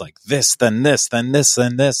and it was like this, then this, then this,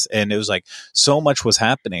 then this. And it was like so much was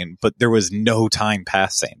happening, but there was no time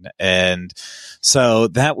passing. And so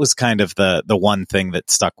that was kind of the one thing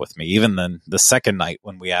that stuck with me. Even then the second night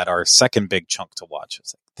when we had our second big chunk to watch, it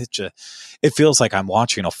was like, it feels like I'm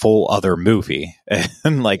watching a full other movie.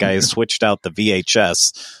 And like I switched out the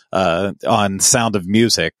VHS on Sound of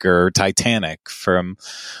Music or Titanic from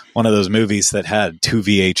one of those movies that had 2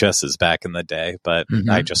 VHSs back in the day, but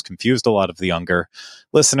I just confused a lot of the younger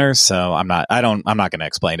listeners. So I'm not going to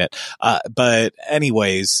explain it. But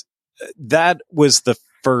anyways, that was the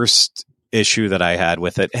first issue that I had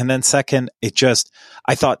with it. And then second,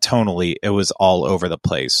 I thought tonally it was all over the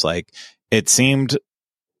place. Like it seemed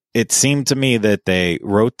to me that they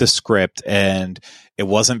wrote the script and it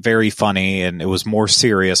wasn't very funny, and it was more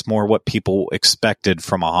serious, more what people expected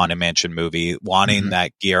from a Haunted Mansion movie, wanting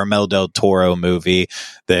that Guillermo del Toro movie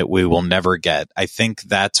that we will never get. I think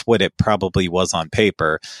that's what it probably was on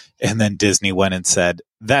paper. And then Disney went and said,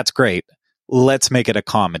 that's great. Let's make it a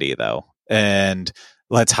comedy though. And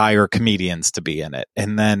let's hire comedians to be in it.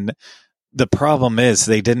 And then the problem is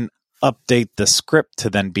they didn't update the script to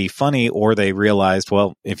then be funny, or they realized,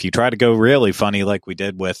 well, if you try to go really funny like we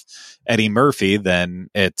did with Eddie Murphy, then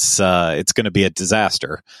it's going to be a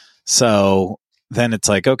disaster. So then it's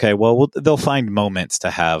like, okay, well, they'll find moments to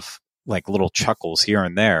have like little chuckles here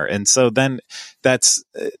and there. And so then that's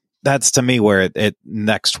to me where it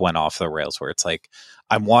next went off the rails, where it's like,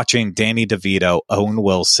 I'm watching Danny DeVito, Owen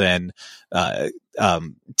Wilson,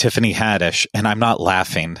 Tiffany Haddish, and I'm not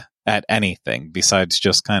laughing at anything besides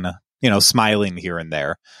just kind of, smiling here and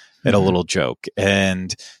there at a little joke.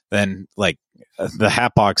 And then like the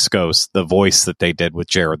Hatbox Ghost, the voice that they did with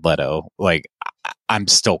Jared Leto, like I'm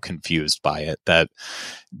still confused by it. That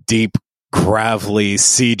deep, gravelly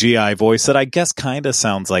CGI voice that I guess kind of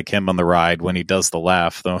sounds like him on the ride when he does the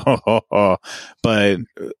laugh, but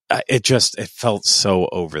it felt so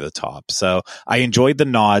over the top. So I enjoyed the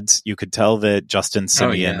nods. You could tell that Justin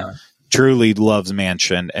Simien truly loves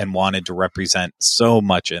Mansion and wanted to represent so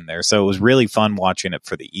much in there. So it was really fun watching it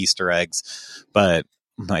for the Easter eggs. But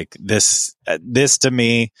like this to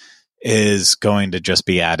me is going to just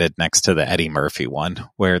be added next to the Eddie Murphy one,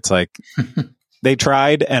 where it's like they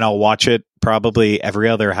tried, and I'll watch it probably every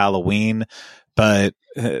other Halloween, but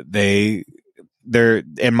they're,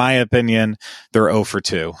 in my opinion, they're 0 for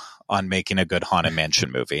 2 on making a good Haunted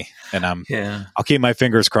Mansion movie. And I'll keep my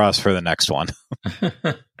fingers crossed for the next one.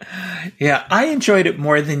 Yeah, I enjoyed it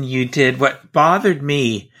more than you did. What bothered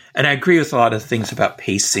me, and I agree with a lot of things about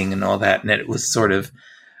pacing and all that, and that it was sort of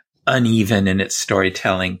uneven in its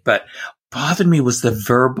storytelling, but bothered me was the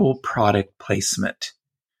verbal product placement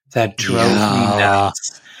that drove me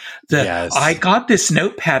nuts. I got this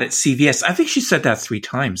notepad at CVS. I think she said that 3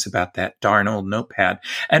 times about that darn old notepad.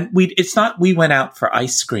 And we went out for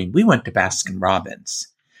ice cream. We went to Baskin Robbins.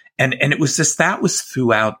 And it was that was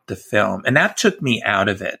throughout the film. And that took me out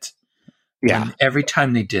of it. Yeah. And every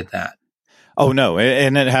time they did that. Oh no.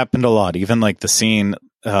 And it happened a lot. Even like the scene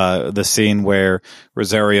where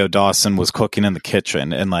Rosario Dawson was cooking in the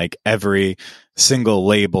kitchen, and like every single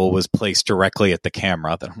label was placed directly at the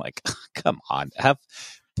camera. That I'm like, come on,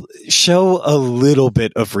 show a little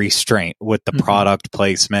bit of restraint with the product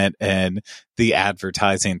placement and the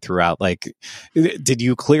advertising throughout. Like, did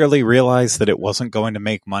you clearly realize that it wasn't going to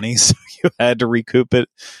make money, so you had to recoup it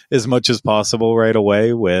as much as possible right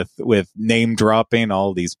away with name dropping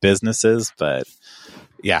all these businesses? But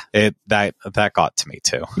yeah, that got to me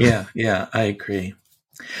too. Yeah, I agree.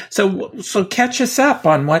 So catch us up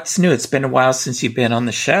on what's new. It's been a while since you've been on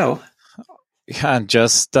the show. Yeah,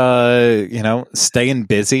 just staying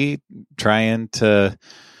busy, trying to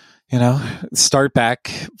start back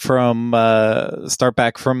from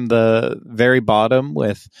the very bottom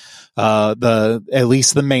with at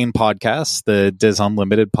least the main podcast, the Diz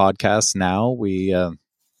Unlimited podcast. Now we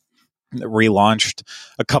relaunched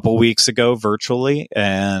a couple weeks ago virtually,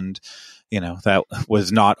 and that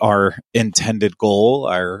was not our intended goal.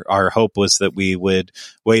 Our hope was that we would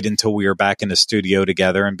wait until we were back in the studio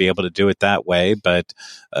together and be able to do it that way. But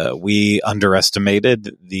we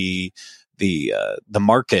underestimated the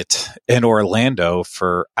market in Orlando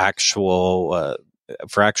for actual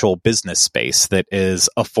business space that is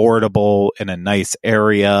affordable in a nice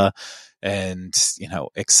area and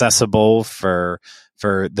accessible for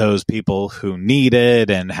those people who need it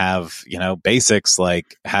and have, basics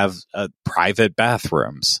like have private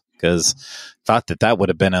bathrooms, because thought that would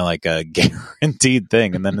have been a guaranteed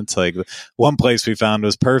thing. And then it's like one place we found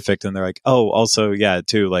was perfect. And they're like, oh, also, yeah,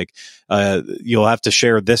 too, like, you'll have to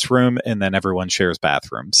share this room and then everyone shares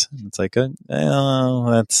bathrooms. And it's like,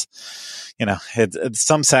 that's, it's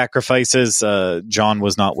some sacrifices, John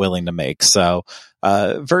was not willing to make. So,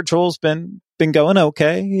 virtual's been going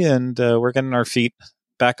okay. And, we're getting our feet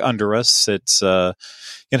back under us. It's,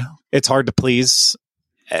 it's hard to please.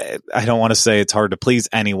 I don't want to say it's hard to please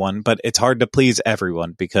anyone, but it's hard to please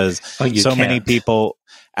everyone, because many people,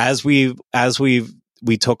 as we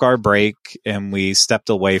took our break and we stepped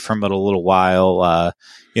away from it a little while, I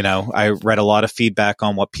read a lot of feedback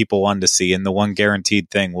on what people wanted to see. And the one guaranteed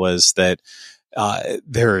thing was that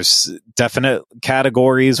there's definite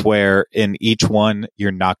categories where in each one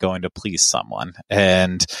you're not going to please someone.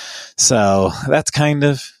 And so that's kind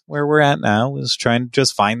of where we're at now, is trying to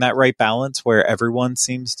just find that right balance where everyone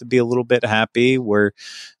seems to be a little bit happy. We're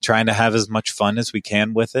trying to have as much fun as we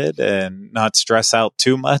can with it and not stress out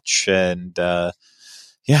too much. And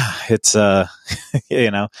it's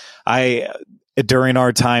during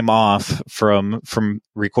our time off from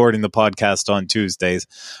recording the podcast on Tuesdays,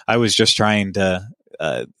 I was just trying to,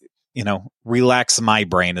 relax my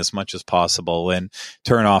brain as much as possible and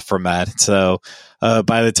turn off from that. So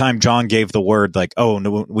by the time John gave the word, like, oh,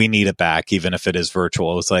 no, we need it back, even if it is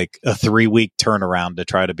virtual, it was like a 3-week turnaround to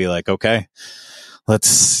try to be like, okay,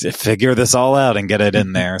 let's figure this all out and get it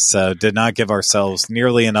in there. So did not give ourselves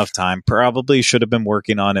nearly enough time. Probably should have been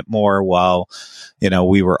working on it more while,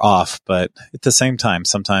 we were off. But at the same time,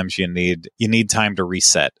 sometimes you need time to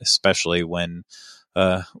reset, especially when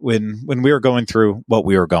we were going through what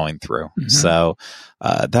we were going through. Mm-hmm. So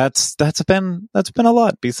that's been a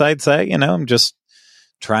lot. Besides that, I'm just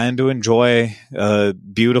trying to enjoy a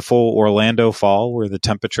beautiful Orlando fall where the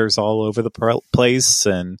temperature's all over the place,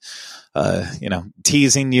 and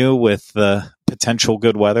teasing you with the potential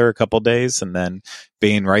good weather a couple days, and then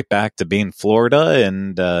being right back to being Florida,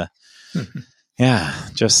 and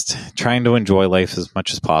just trying to enjoy life as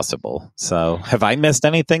much as possible. So, have I missed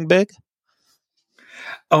anything big?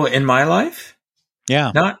 Oh, in my life?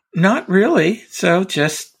 Yeah, not really. So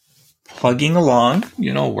just plugging along,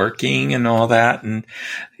 working and all that, and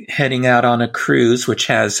heading out on a cruise, which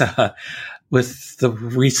has, with the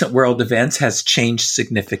recent world events, has changed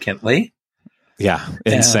significantly. Yeah,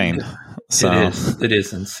 insane. It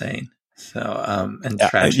is insane. So, and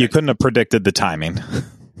tragic. You couldn't have predicted the timing.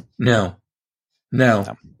 No.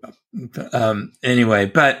 Anyway,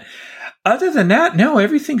 but other than that, no,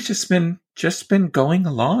 everything's just been going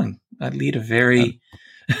along. I lead a very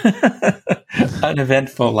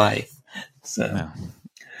uneventful life. So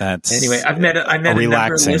that's anyway, I've met a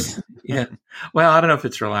relaxing. Yeah. Well, I don't know if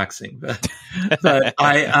it's relaxing, but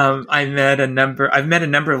I've met a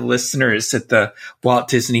number of listeners at the Walt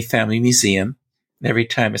Disney Family Museum. Every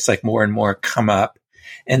time it's like more and more come up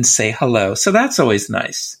and say hello. So that's always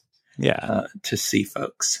nice. Yeah. To see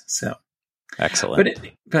folks. So excellent.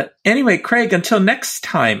 But anyway, Craig, until next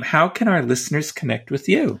time, how can our listeners connect with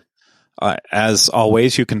you? As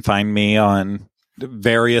always, you can find me on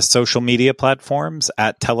various social media platforms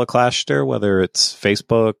at Teleclaster, whether it's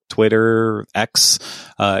Facebook, Twitter, X,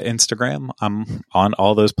 Instagram. I'm on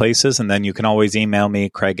all those places. And then you can always email me,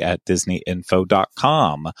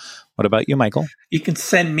 craig@disneyinfo.com. What about you, Michael? You can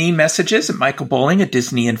send me messages at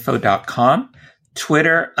michaelbowling@disneyinfo.com.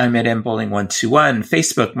 Twitter, I'm at mbowling121.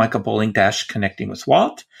 Facebook, Michael Bowling Connecting with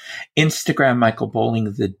Walt. Instagram, Michael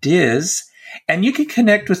Bowling the Diz. And you can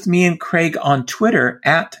connect with me and Craig on Twitter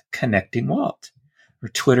at Connecting Walt, or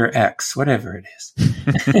Twitter X, whatever it is.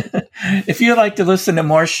 If you'd like to listen to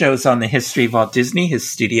more shows on the history of Walt Disney, his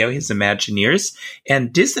studio, his Imagineers,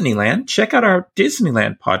 and Disneyland, check out our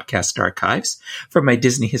Disneyland podcast archives for my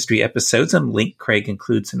Disney history episodes, and link Craig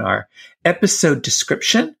includes in our episode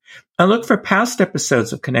description. And look for past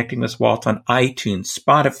episodes of Connecting with Walt on iTunes,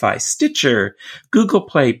 Spotify, Stitcher, Google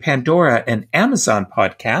Play, Pandora, and Amazon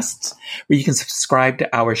podcasts, where you can subscribe to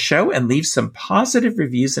our show and leave some positive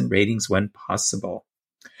reviews and ratings when possible.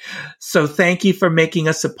 So thank you for making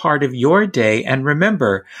us a part of your day. And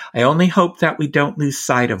remember, I only hope that we don't lose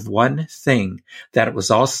sight of one thing, that it was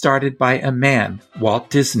all started by a man, Walt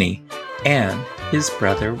Disney, and his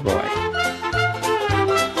brother Roy.